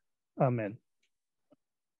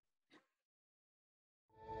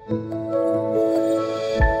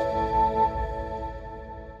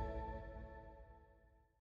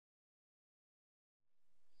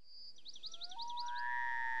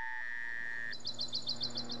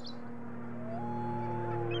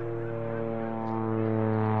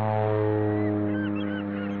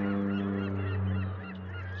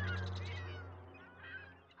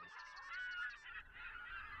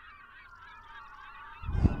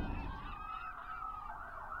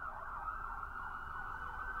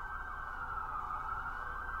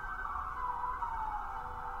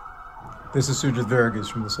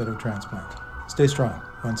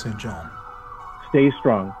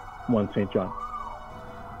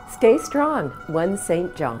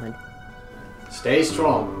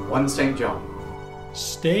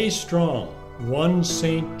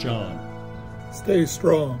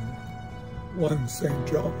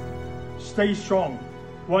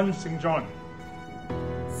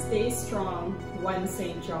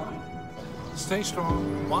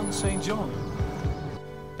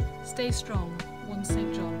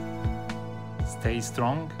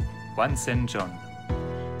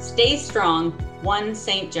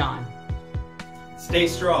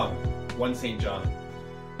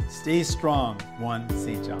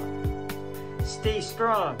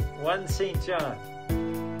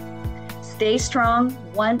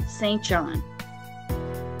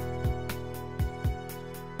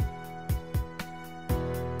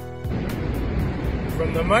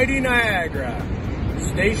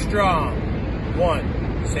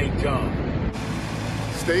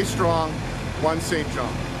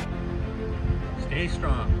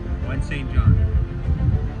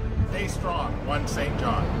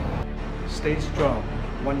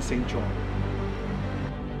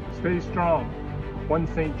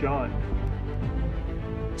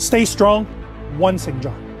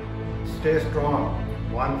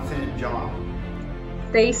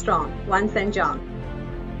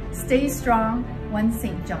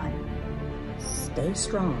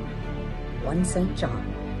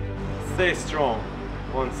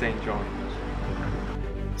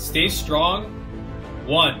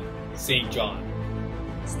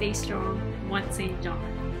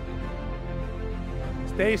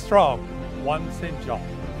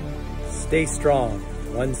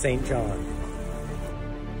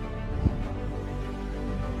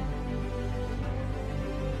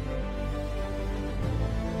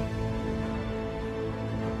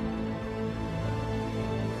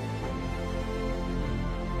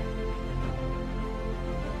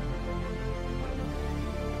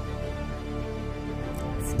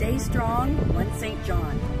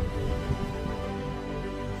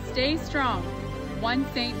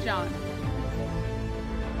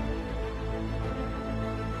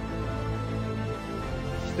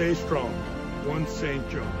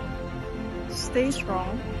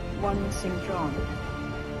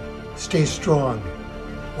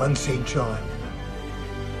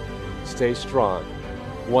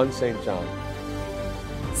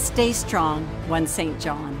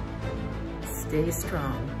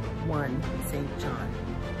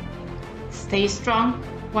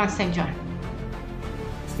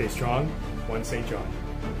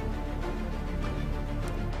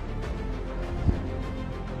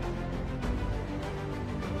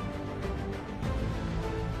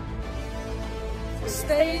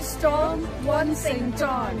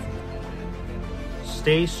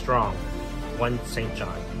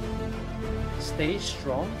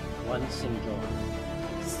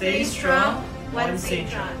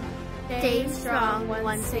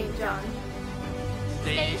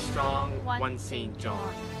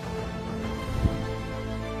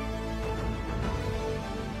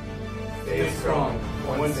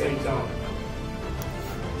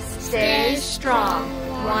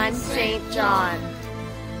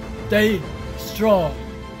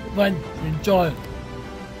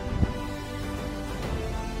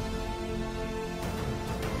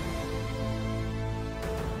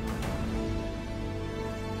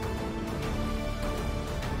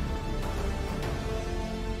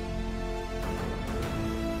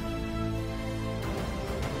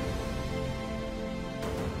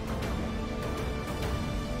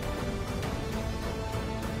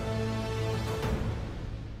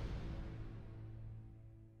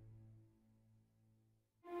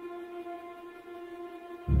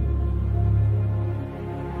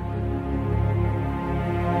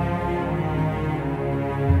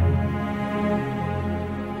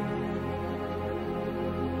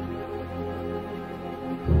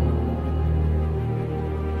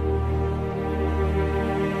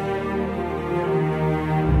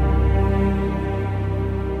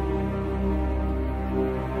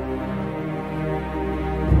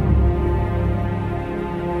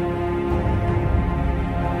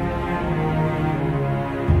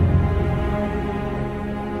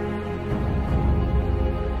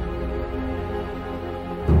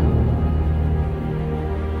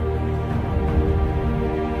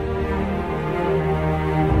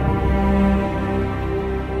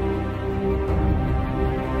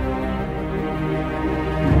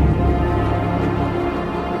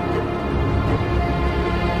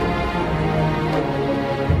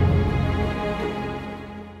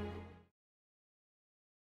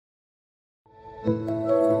John.